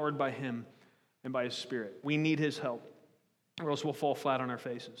empowered by him and by his Spirit. We need his help, or else we'll fall flat on our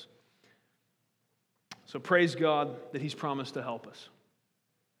faces. So praise God that he's promised to help us.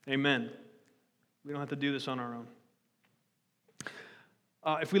 Amen. We don't have to do this on our own.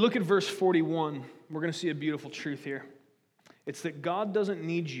 If we look at verse 41, we're going to see a beautiful truth here. It's that God doesn't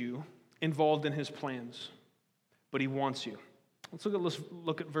need you involved in his plans, but he wants you. Let's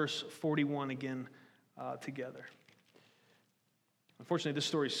look at verse 41 again together. Unfortunately, this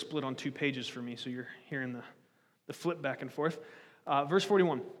story is split on 2 pages for me, so you're hearing the flip back and forth. Verse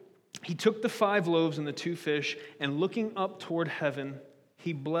 41, he took the 5 loaves and the 2 fish, and looking up toward heaven,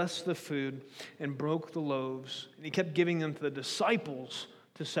 he blessed the food and broke the loaves, and he kept giving them to the disciples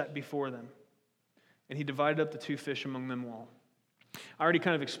to set before them. And he divided up the 2 fish among them all. I already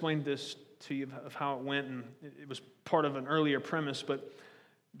kind of explained this to you of how it went, and it was part of an earlier premise, but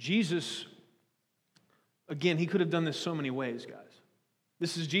Jesus, again, he could have done this so many ways, guys.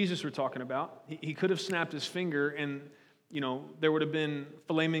 This is Jesus we're talking about. He could have snapped his finger and, there would have been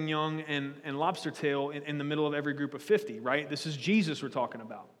filet mignon and lobster tail in the middle of every group of 50, right? This is Jesus we're talking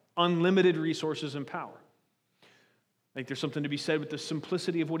about. Unlimited resources and power. I think there's something to be said with the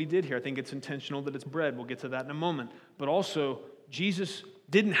simplicity of what he did here. I think it's intentional that it's bread. We'll get to that in a moment. But also, Jesus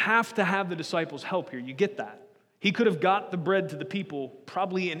didn't have to have the disciples help here. You get that. He could have got the bread to the people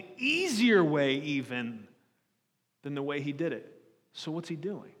probably an easier way even than the way he did it. So what's he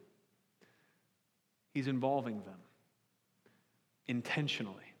doing? He's involving them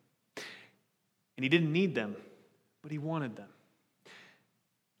intentionally. And he didn't need them, but he wanted them.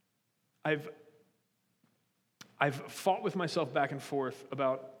 I've fought with myself back and forth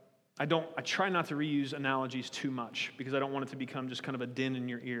about, I try not to reuse analogies too much because I don't want it to become just kind of a din in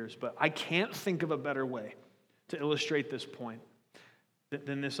your ears, but I can't think of a better way to illustrate this point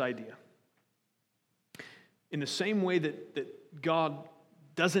than this idea. In the same way that God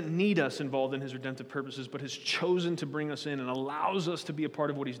doesn't need us involved in his redemptive purposes, but has chosen to bring us in and allows us to be a part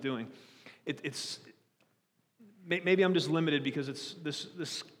of what he's doing. It's maybe I'm just limited because it's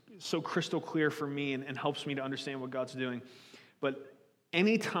this so crystal clear for me and helps me to understand what God's doing. But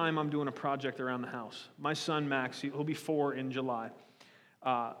anytime I'm doing a project around the house, my son Max, he'll be 4 in July.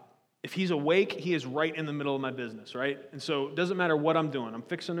 If he's awake, he is right in the middle of my business, right? And so it doesn't matter what I'm doing. I'm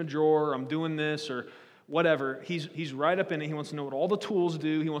fixing a drawer, I'm doing this, or whatever. He's right up in it. He wants to know what all the tools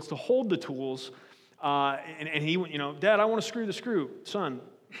do. He wants to hold the tools. And he, Dad, I want to screw the screw. Son,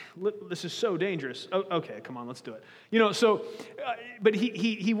 this is so dangerous. Oh, okay, come on, let's do it. But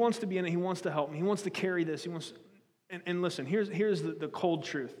he wants to be in it. He wants to help me. He wants to carry this. He wants. And listen, here's the cold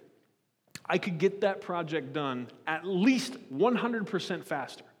truth. I could get that project done at least 100%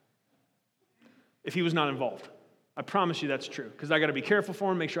 faster if he was not involved. I promise you that's true, because I got to be careful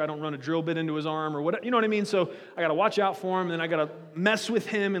for him, make sure I don't run a drill bit into his arm or whatever. You know what I mean? So I got to watch out for him, and then I got to mess with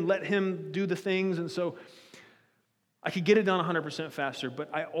him and let him do the things. And so I could get it done 100% faster,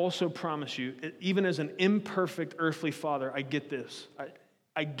 but I also promise you, even as an imperfect earthly father, I get this.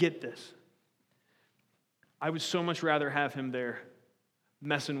 I get this. I would so much rather have him there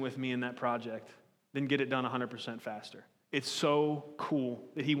messing with me in that project than get it done 100% faster. It's so cool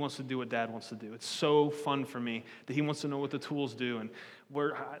that he wants to do what Dad wants to do. It's so fun for me that he wants to know what the tools do and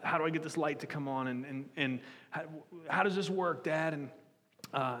how do I get this light to come on and how does this work, Dad?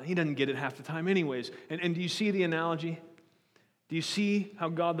 And he doesn't get it half the time anyways. And do you see the analogy? Do you see how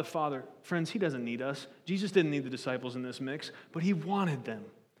God the Father, friends, he doesn't need us. Jesus didn't need the disciples in this mix, but he wanted them.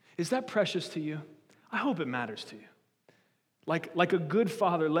 Is that precious to you? I hope it matters to you. Like a good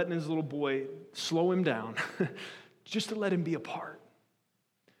father letting his little boy slow him down just to let him be a part.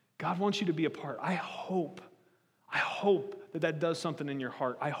 God wants you to be a part. I hope that does something in your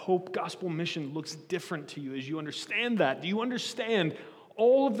heart. I hope gospel mission looks different to you as you understand that. Do you understand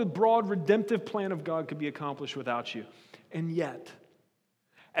all of the broad redemptive plan of God could be accomplished without you? And yet,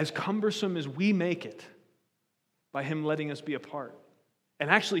 as cumbersome as we make it by him letting us be a part and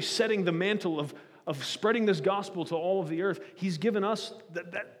actually setting the mantle of spreading this gospel to all of the earth, he's given us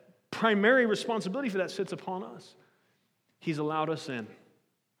that primary responsibility for that sits upon us. He's allowed us in.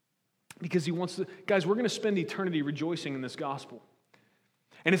 Because he wants to, guys, we're going to spend eternity rejoicing in this gospel.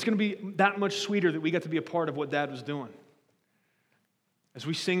 And it's going to be that much sweeter that we got to be a part of what Dad was doing. As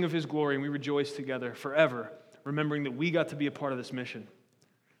we sing of his glory and we rejoice together forever, remembering that we got to be a part of this mission.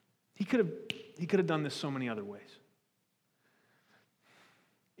 He could have done this so many other ways.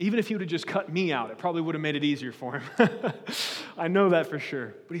 Even if he would have just cut me out, it probably would have made it easier for him. I know that for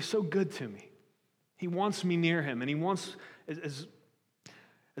sure. But he's so good to me. He wants me near him, and he wants, as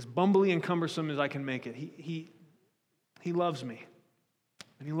bumbly and cumbersome as I can make it, he loves me,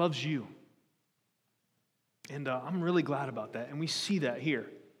 and he loves you. And I'm really glad about that, and we see that here.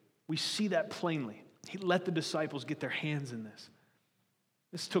 We see that plainly. He let the disciples get their hands in this.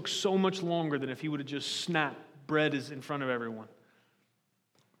 This took so much longer than if he would have just snapped bread is in front of everyone.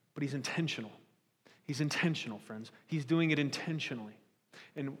 But he's intentional. He's intentional, friends. He's doing it intentionally.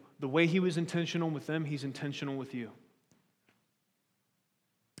 And the way he was intentional with them, he's intentional with you.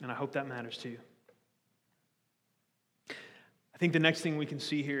 And I hope that matters to you. I think the next thing we can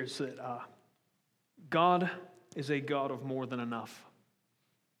see here is that God is a God of more than enough.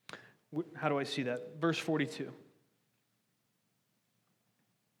 How do I see that? Verse 42.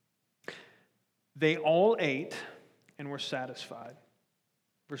 They all ate and were satisfied.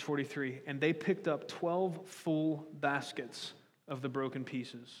 Verse 43, and they picked up 12 full baskets of the broken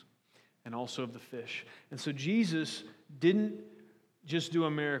pieces and also of the fish. And so Jesus didn't just do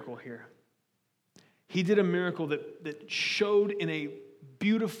a miracle here. He did a miracle that showed in a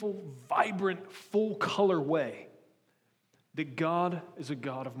beautiful, vibrant, full color way that God is a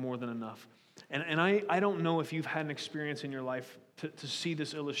God of more than enough. And I don't know if you've had an experience in your life to see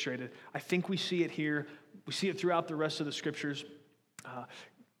this illustrated. I think we see it here. We see it throughout the rest of the scriptures.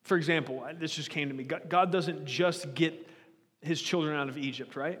 For example, this just came to me. God doesn't just get his children out of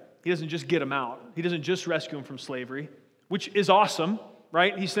Egypt, right? He doesn't just get them out. He doesn't just rescue them from slavery, which is awesome,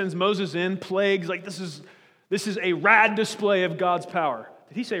 right? He sends Moses in, plagues, like this is a rad display of God's power.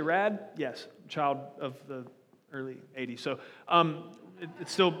 Did he say rad? Yes, child of the early 80s.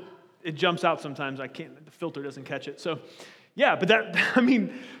 So it jumps out sometimes. The filter doesn't catch it. So yeah, but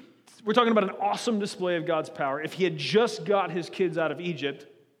we're talking about an awesome display of God's power. If he had just got his kids out of Egypt,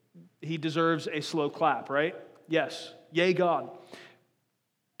 he deserves a slow clap, right? Yes. Yay, God.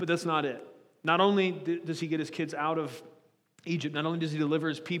 But that's not it. Not only does he get his kids out of Egypt, not only does he deliver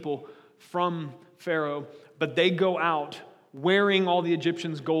his people from Pharaoh, but they go out wearing all the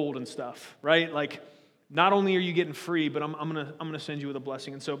Egyptians' gold and stuff, right? Like, not only are you getting free, but I'm gonna send you with a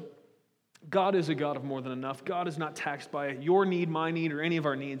blessing. And so God is a God of more than enough. God is not taxed by your need, my need, or any of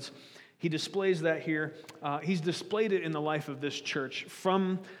our needs. He displays that here. He's displayed it in the life of this church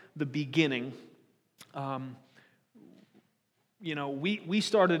from the beginning. We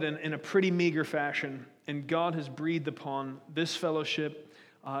started in a pretty meager fashion, and God has breathed upon this fellowship.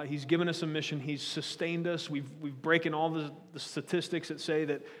 He's given us a mission. He's sustained us. We've broken all the statistics that say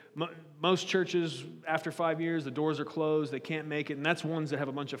that most churches, after 5 years, the doors are closed. They can't make it, and that's ones that have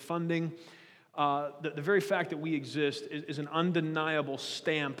a bunch of funding. The very fact that we exist is an undeniable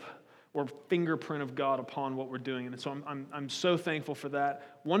stamp or fingerprint of God upon what we're doing. And so I'm so thankful for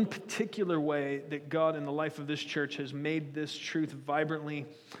that. One particular way that God in the life of this church has made this truth vibrantly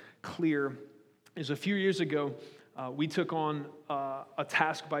clear is a few years ago, we took on a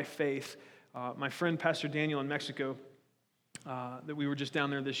task by faith. My friend, Pastor Daniel in Mexico, that we were just down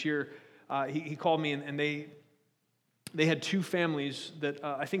there this year, he called me, and they had two families that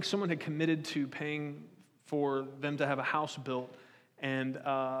I think someone had committed to paying for them to have a house built, and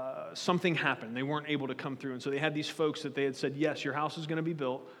something happened. They weren't able to come through, and so they had these folks that they had said, yes, your house is going to be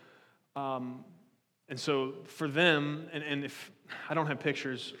built. And so for them, and if I don't have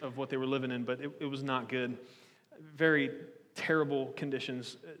pictures of what they were living in, but it was not good. Very terrible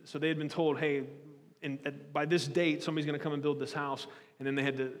conditions. So they had been told, hey, by this date, somebody's going to come and build this house, and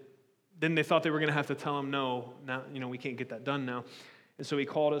then they thought they were going to have to tell him, no, now, we can't get that done now. And so he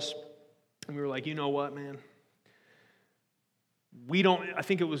called us, and we were like, you know what, man? I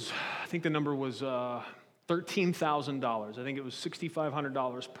think the number was $13,000. I think it was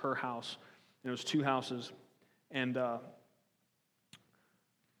 $6,500 per house. And it was two houses. And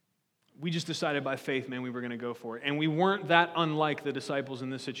we just decided by faith, man, we were going to go for it. And we weren't that unlike the disciples in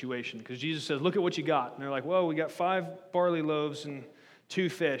this situation, because Jesus says, look at what you got. And they're like, well, we got 5 barley loaves and 2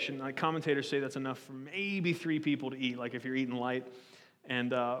 fish. And like commentators say that's enough for maybe 3 people to eat, like if you're eating light.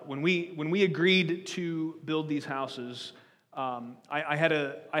 And when we agreed to build these houses, I had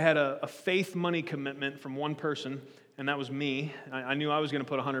a faith money commitment from one person, and that was me. I knew I was going to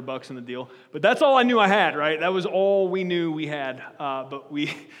put $100 in the deal, but that's all I knew I had, right? That was all we knew we had. But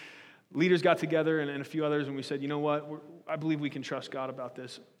leaders got together and a few others, and we said, you know what? I believe we can trust God about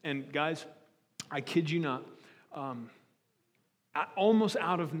this. And guys, I kid you not, almost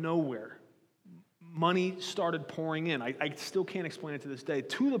out of nowhere, money started pouring in. I still can't explain it to this day,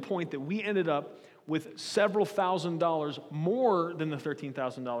 to the point that we ended up with several $1,000s more than the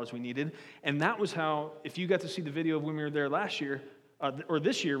 $13,000 we needed. And that was how, if you got to see the video of when we were there last year, or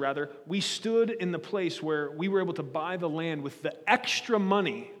this year rather, we stood in the place where we were able to buy the land with the extra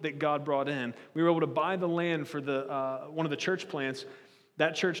money that God brought in. We were able to buy the land for one of the church plants.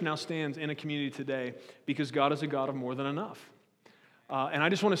 That church now stands in a community today because God is a God of more than enough. And I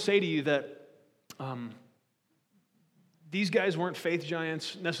just want to say to you that these guys weren't faith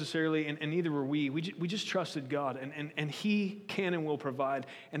giants necessarily, and neither were we. We just trusted God, and He can and will provide.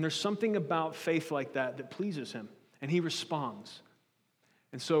 And there's something about faith like that pleases Him, and He responds.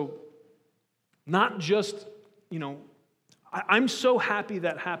 And so, not just, I'm so happy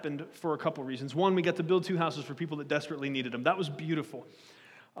that happened for a couple reasons. One, we got to build 2 houses for people that desperately needed them. That was beautiful.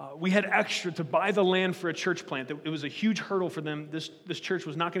 We had extra to buy the land for a church plant. It was a huge hurdle for them. This church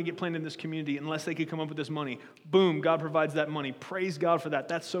was not going to get planted in this community unless they could come up with this money. Boom, God provides that money. Praise God for that.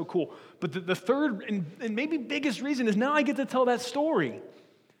 That's so cool. But the third and maybe biggest reason is now I get to tell that story.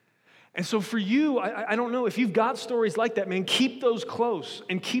 And so for you, I don't know, if you've got stories like that, man, keep those close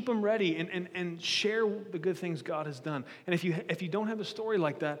and keep them ready and share the good things God has done. And if you don't have a story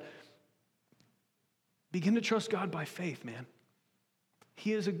like that, begin to trust God by faith, man.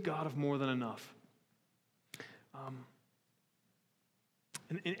 He is a God of more than enough.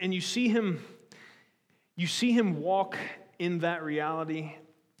 And you see him walk in that reality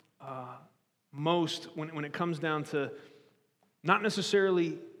most when it comes down to not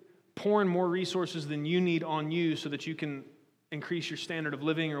necessarily pouring more resources than you need on you so that you can increase your standard of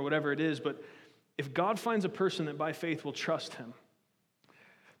living or whatever it is, but if God finds a person that by faith will trust Him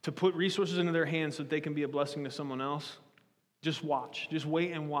to put resources into their hands so that they can be a blessing to someone else, just watch. Just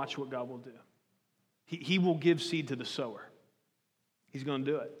wait and watch what God will do. He will give seed to the sower. He's going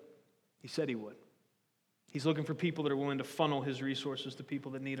to do it. He said He would. He's looking for people that are willing to funnel His resources to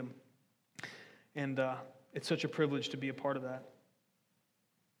people that need them. And it's such a privilege to be a part of that.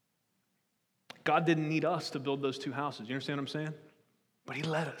 God didn't need us to build those 2 houses. You understand what I'm saying? But He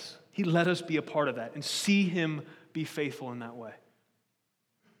let us. He let us be a part of that and see Him be faithful in that way.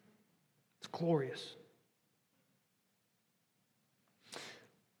 It's glorious.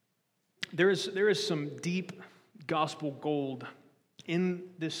 There is some deep gospel gold in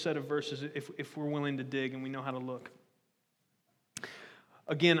this set of verses if we're willing to dig and we know how to look.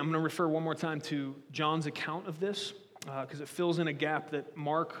 Again, I'm going to refer one more time to John's account of this because it fills in a gap that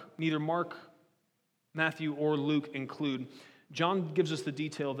neither Mark, Matthew, or Luke include. John gives us the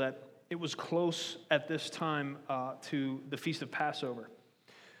detail that it was close at this time to the Feast of Passover.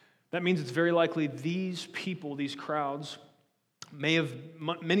 That means it's very likely these people, these crowds, many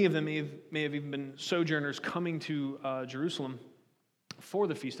of them may have even been sojourners coming to Jerusalem for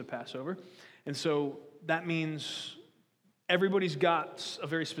the Feast of Passover. And so that means everybody's got a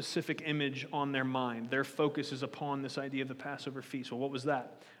very specific image on their mind. Their focus is upon this idea of the Passover feast. Well, what was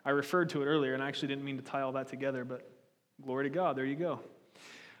that? I referred to it earlier, and I actually didn't mean to tie all that together, but glory to God, there you go.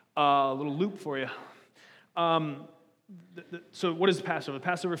 A little loop for you. So what is the Passover? The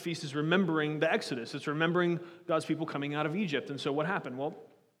Passover feast is remembering the Exodus. It's remembering God's people coming out of Egypt. And so what happened? Well,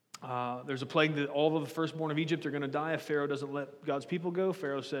 there's a plague that all of the firstborn of Egypt are going to die if Pharaoh doesn't let God's people go.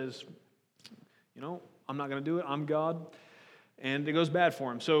 Pharaoh says, I'm not going to do it. I'm God. And it goes bad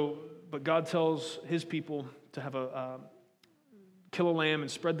for him. But God tells His people to have kill a lamb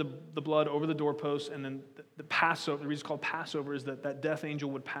and spread the blood over the doorposts. And then the Passover, the reason it's called Passover is that death angel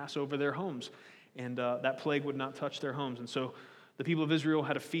would pass over their homes. And that plague would not touch their homes. And so the people of Israel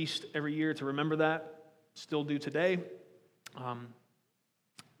had a feast every year to remember that, still do today.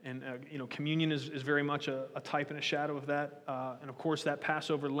 Communion is very much a type and a shadow of that. And of course, that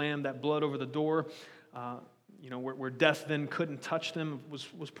Passover lamb, that blood over the door, where death then couldn't touch them,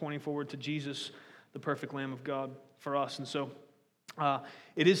 was pointing forward to Jesus, the perfect Lamb of God for us. And so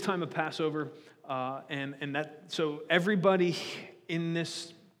it is time of Passover, so everybody in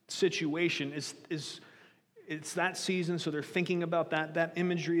this situation is it's that season, so they're thinking about that. That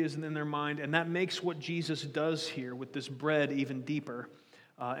imagery is in their mind, and that makes what Jesus does here with this bread even deeper.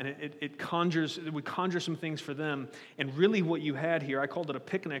 And it would conjure some things for them. And really what you had here, I called it a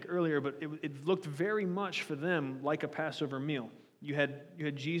picnic earlier, but it looked very much for them like a Passover meal. You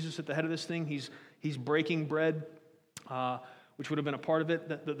had Jesus at the head of this thing. He's breaking bread, which would have been a part of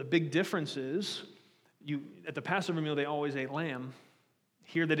it. The big difference is, at the Passover meal, they always ate lamb.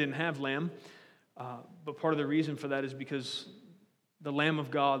 Here they didn't have lamb. But part of the reason for that is because the Lamb of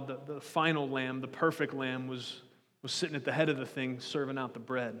God, the final lamb, the perfect lamb, was sitting at the head of the thing, serving out the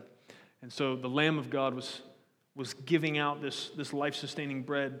bread. And so the Lamb of God was giving out this life-sustaining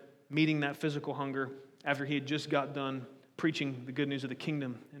bread, meeting that physical hunger after he had just got done preaching the good news of the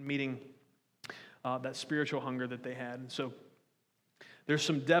kingdom and meeting that spiritual hunger that they had. And so there's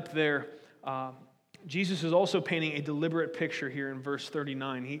some depth there. Jesus is also painting a deliberate picture here in verse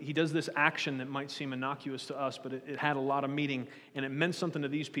 39. He does this action that might seem innocuous to us, but it had a lot of meaning, and it meant something to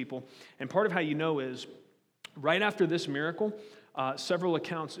these people. And part of how you know is, right after this miracle, several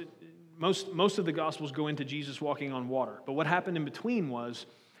accounts, most of the Gospels go into Jesus walking on water. But what happened in between was,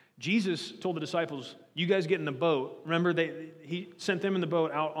 Jesus told the disciples, you guys get in the boat. Remember, he sent them in the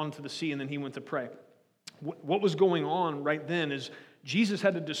boat out onto the sea, and then he went to pray. What was going on right then is Jesus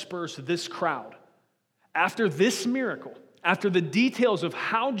had to disperse this crowd. After this miracle, after the details of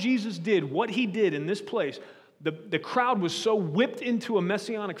how Jesus did what he did in this place, the crowd was so whipped into a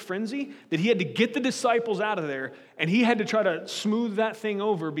messianic frenzy that he had to get the disciples out of there, and he had to try to smooth that thing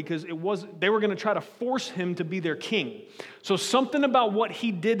over because they were going to try to force him to be their king. So something about what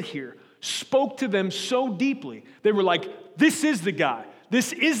he did here spoke to them so deeply. They were like, this is the guy.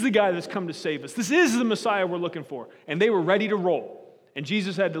 This is the guy that's come to save us. This is the Messiah we're looking for. And they were ready to roll. And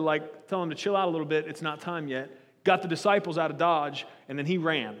Jesus had to tell them to chill out a little bit. It's not time yet. Got the disciples out of Dodge, and then he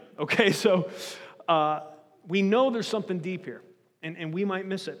ran. Okay, so we know there's something deep here, and we might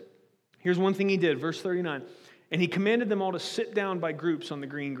miss it. Here's one thing he did, verse 39. And he commanded them all to sit down by groups on the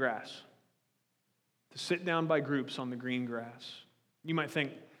green grass. To sit down by groups on the green grass. You might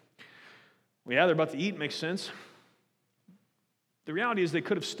think, well, yeah, they're about to eat, makes sense. The reality is they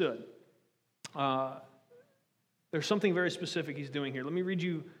could have stood. There's something very specific he's doing here. Let me read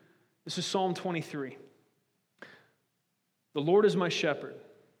you. This is Psalm 23. The Lord is my shepherd.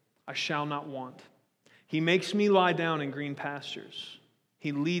 I shall not want. He makes me lie down in green pastures.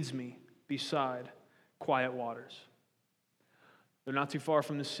 He leads me beside quiet waters. They're not too far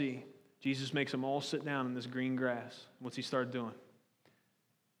from the sea. Jesus makes them all sit down in this green grass. What's he start doing?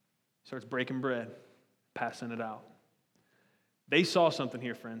 He starts breaking bread, passing it out. They saw something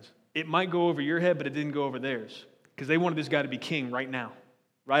here, friends. It might go over your head, but it didn't go over theirs. Because they wanted this guy to be king right now,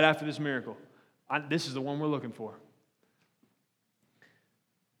 right after this miracle. This is the one we're looking for.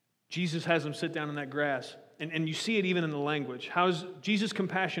 Jesus has them sit down in that grass. And you see it even in the language. Jesus'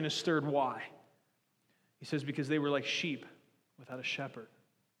 compassion is stirred? Why? He says, because they were like sheep without a shepherd.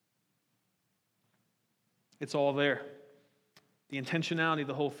 It's all there. The intentionality,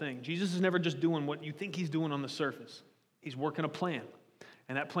 the whole thing. Jesus is never just doing what you think he's doing on the surface. He's working a plan.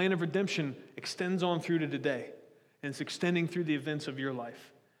 And that plan of redemption extends on through to today. And it's extending through the events of your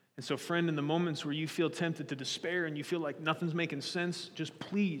life. And so, friend, in the moments where you feel tempted to despair and you feel like nothing's making sense, just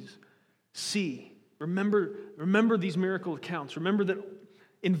please see. Remember these miracle accounts. Remember that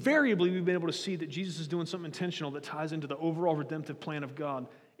invariably we've been able to see that Jesus is doing something intentional that ties into the overall redemptive plan of God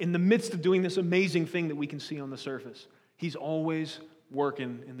in the midst of doing this amazing thing that we can see on the surface. He's always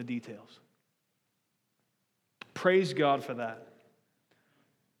working in the details. Praise God for that.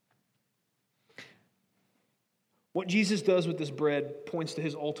 What Jesus does with this bread points to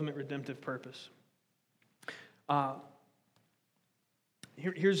his ultimate redemptive purpose.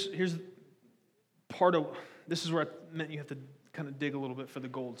 Here's part of, this is where I meant you have to kind of dig a little bit for the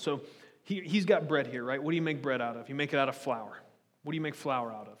gold. So he's got bread here, right? What do you make bread out of? You make it out of flour. What do you make flour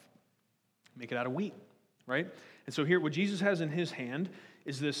out of? Make it out of wheat, right? And so here, what Jesus has in his hand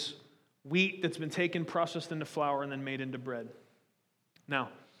is this wheat that's been taken, processed into flour, and then made into bread. Now,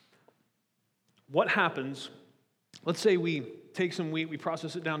 what happens? Let's say we take some wheat, we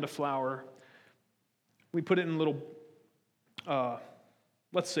process it down to flour, we put it in little,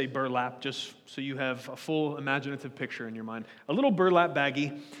 let's say burlap, just so you have a full imaginative picture in your mind. A little burlap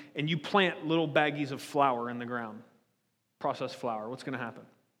baggie, and you plant little baggies of flour in the ground, processed flour. What's going to happen?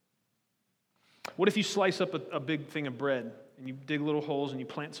 What if you slice up a big thing of bread, and you dig little holes, and you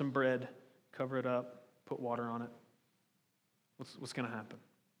plant some bread, cover it up, put water on it? What's going to happen?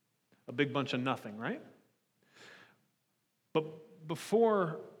 A big bunch of nothing, right? But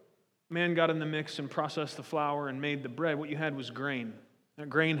before man got in the mix and processed the flour and made the bread, what you had was grain. That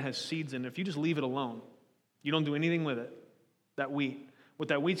grain has seeds in it. If you just leave it alone, You don't do anything with it, that wheat. What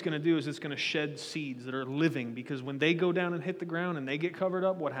that wheat's going to do is it's going to shed seeds that are living, because when they go down and hit the ground and they get covered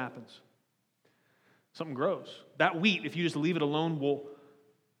up, what happens? Something grows. That wheat, if you just leave it alone, will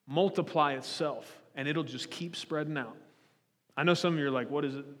multiply itself, and it'll just keep spreading out. I know some of you are like, what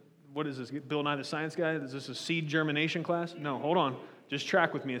is it? What is this? Bill Nye the Science Guy? Is this a seed germination class? No, hold on. Just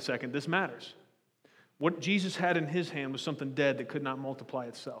track with me a second. This matters. What Jesus had in his hand was something dead that could not multiply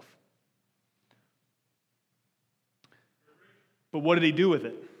itself. But what did he do with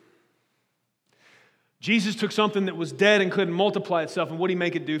it? Jesus took something that was dead and couldn't multiply itself, and what did he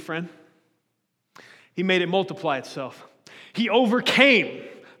make it do, friend? He made it multiply itself. He overcame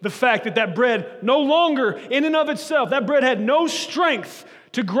the fact that that bread no longer, in and of itself, that bread had no strength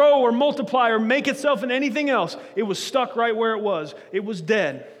to grow or multiply or make itself into anything else. It was stuck right where it was. It was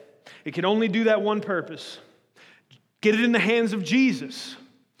dead. It could only do that one purpose. Get it in the hands of Jesus.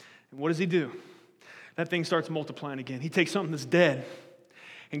 And what does he do? That thing starts multiplying again. He takes something that's dead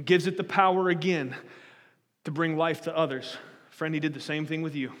and gives it the power again to bring life to others. Friend, he did the same thing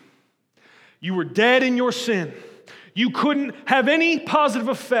with you. You were dead in your sin. You couldn't have any positive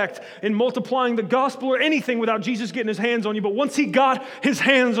effect in multiplying the gospel or anything without Jesus getting his hands on you. But once he got his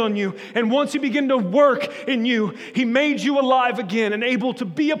hands on you, and once he began to work in you, he made you alive again and able to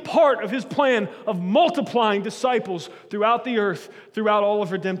be a part of his plan of multiplying disciples throughout the earth, throughout all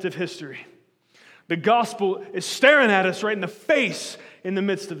of redemptive history. The gospel is staring at us right in the face in the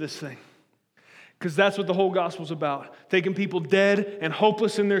midst of this thing. Because that's what the whole gospel's about. Taking people dead and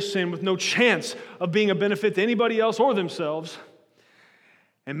hopeless in their sin with no chance of being a benefit to anybody else or themselves,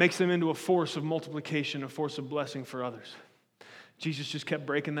 and makes them into a force of multiplication, a force of blessing for others. Jesus just kept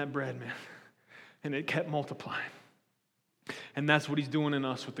breaking that bread, man. And it kept multiplying. And that's what he's doing in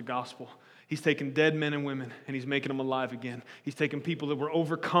us with the gospel. He's taking dead men and women and he's making them alive again. He's taking people that were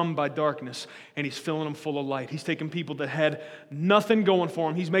overcome by darkness and he's filling them full of light. He's taking people that had nothing going for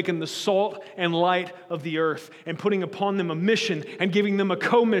them. He's making the salt and light of the earth and putting upon them a mission and giving them a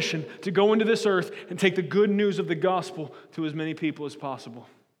commission to go into this earth and take the good news of the gospel to as many people as possible.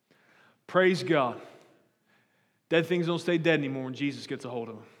 Praise God. Dead things don't stay dead anymore when Jesus gets a hold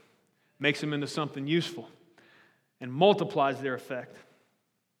of them. Makes them into something useful and multiplies their effect.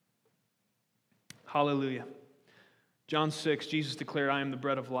 Hallelujah. John 6, Jesus declared, I am the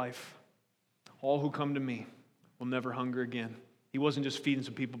bread of life. All who come to me will never hunger again. He wasn't just feeding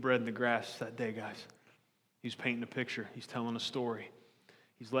some people bread in the grass that day, guys. He's painting a picture. He's telling a story.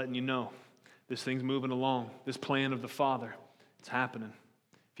 He's letting you know this thing's moving along. This plan of the Father, it's happening.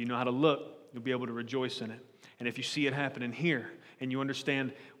 If you know how to look, you'll be able to rejoice in it. And if you see it happening here, and you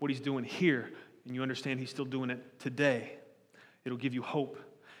understand what he's doing here, and you understand he's still doing it today, it'll give you hope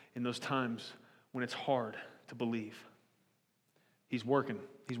in those times when it's hard to believe. He's working.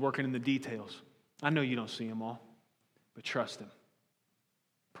 He's working in the details. I know you don't see them all, but trust him.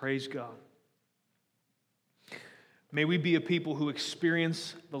 Praise God. May we be a people who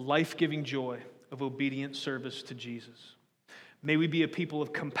experience the life-giving joy of obedient service to Jesus. May we be a people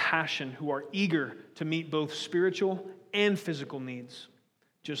of compassion who are eager to meet both spiritual and physical needs,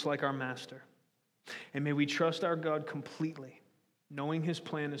 just like our Master. And may we trust our God completely, knowing his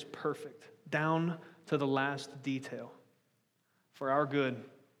plan is perfect, down to the last detail, for our good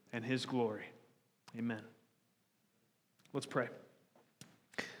and his glory. Amen. Let's pray.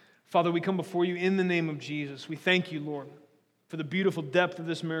 Father, we come before you in the name of Jesus. We thank you, Lord, for the beautiful depth of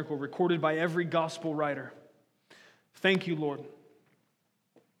this miracle recorded by every gospel writer. Thank you, Lord.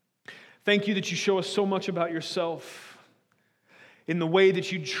 Thank you that you show us so much about yourself in the way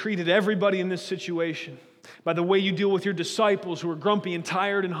that you treated everybody in this situation, by the way you deal with your disciples who are grumpy and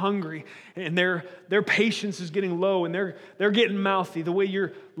tired and hungry, and their patience is getting low and they're getting mouthy, the way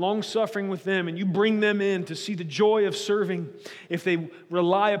you're long-suffering with them and you bring them in to see the joy of serving if they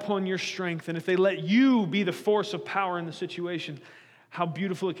rely upon your strength and if they let you be the force of power in the situation. How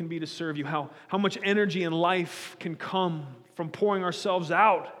beautiful it can be to serve you, how much energy and life can come from pouring ourselves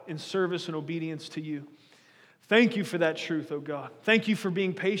out in service and obedience to you. Thank you for that truth, oh God. Thank you for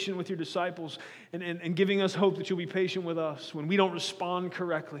being patient with your disciples and giving us hope that you'll be patient with us when we don't respond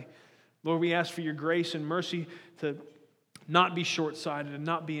correctly. Lord, we ask for your grace and mercy to not be short-sighted and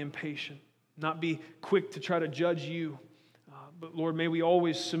not be impatient, not be quick to try to judge you. But Lord, may we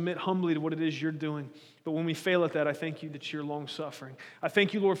always submit humbly to what it is you're doing. But when we fail at that, I thank you that you're long-suffering. I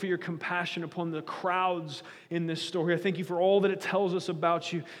thank you, Lord, for your compassion upon the crowds in this story. I thank you for all that it tells us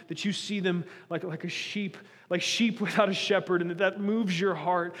about you, that you see them like sheep without a shepherd, and that moves your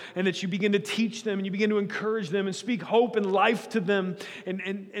heart, and that you begin to teach them, and you begin to encourage them, and speak hope and life to them,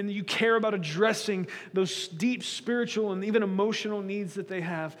 and you care about addressing those deep spiritual and even emotional needs that they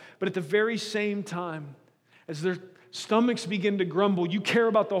have. But at the very same time, as their stomachs begin to grumble, you care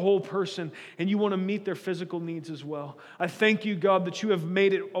about the whole person and you want to meet their physical needs as well. I thank you, God, that you have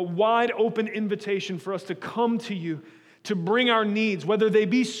made it a wide open invitation for us to come to you, to bring our needs, whether they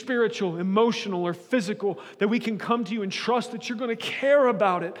be spiritual, emotional, or physical, that we can come to you and trust that you're going to care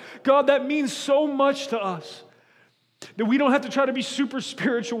about it. God, that means so much to us. That we don't have to try to be super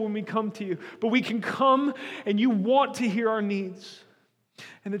spiritual when we come to you, but we can come and you want to hear our needs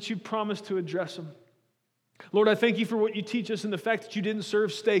and that you promise to address them. Lord, I thank you for what you teach us in the fact that you didn't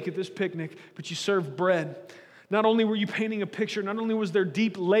serve steak at this picnic, but you served bread. Not only were you painting a picture, not only was there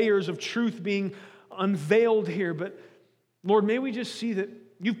deep layers of truth being unveiled here, but Lord, may we just see that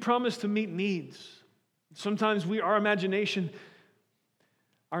you've promised to meet needs. Sometimes our imagination,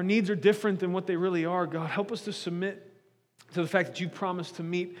 our needs are different than what they really are. God, help us to submit to the fact that you've promised to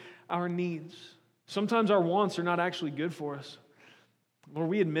meet our needs. Sometimes our wants are not actually good for us. Lord,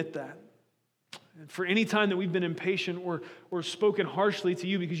 we admit that. And for any time that we've been impatient or spoken harshly to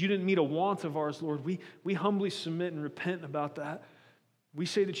you because you didn't meet a want of ours, Lord, we humbly submit and repent about that. We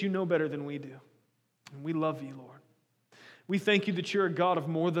say that you know better than we do. And we love you, Lord. We thank you that you're a God of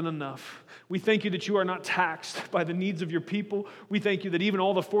more than enough. We thank you that you are not taxed by the needs of your people. We thank you that even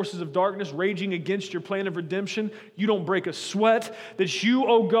all the forces of darkness raging against your plan of redemption, you don't break a sweat, that you,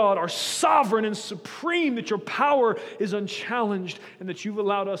 oh God, are sovereign and supreme, that your power is unchallenged, and that you've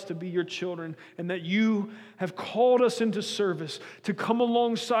allowed us to be your children, and that you have called us into service to come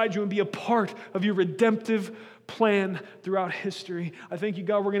alongside you and be a part of your redemptive plan throughout history. I thank you,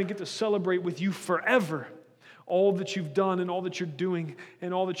 God, we're going to get to celebrate with you forever all that you've done and all that you're doing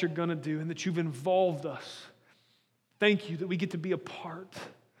and all that you're going to do, and that you've involved us. Thank you that we get to be a part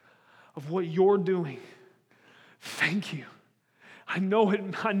of what you're doing. Thank you. I know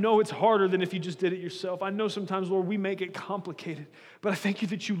it's harder than if you just did it yourself. I know sometimes, Lord, we make it complicated, but I thank you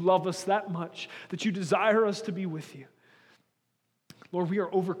that you love us that much, that you desire us to be with you. Lord, we are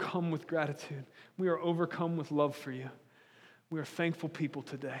overcome with gratitude. We are overcome with love for you. We are thankful people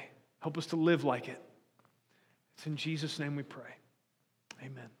today. Help us to live like it. It's in Jesus' name we pray.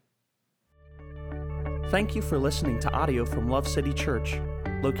 Amen. Thank you for listening to audio from Love City Church,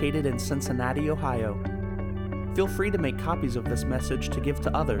 located in Cincinnati, Ohio. Feel free to make copies of this message to give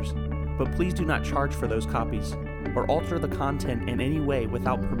to others, but please do not charge for those copies or alter the content in any way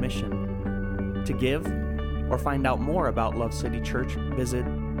without permission. To give or find out more about Love City Church, visit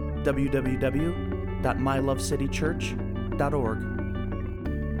www.mylovecitychurch.org.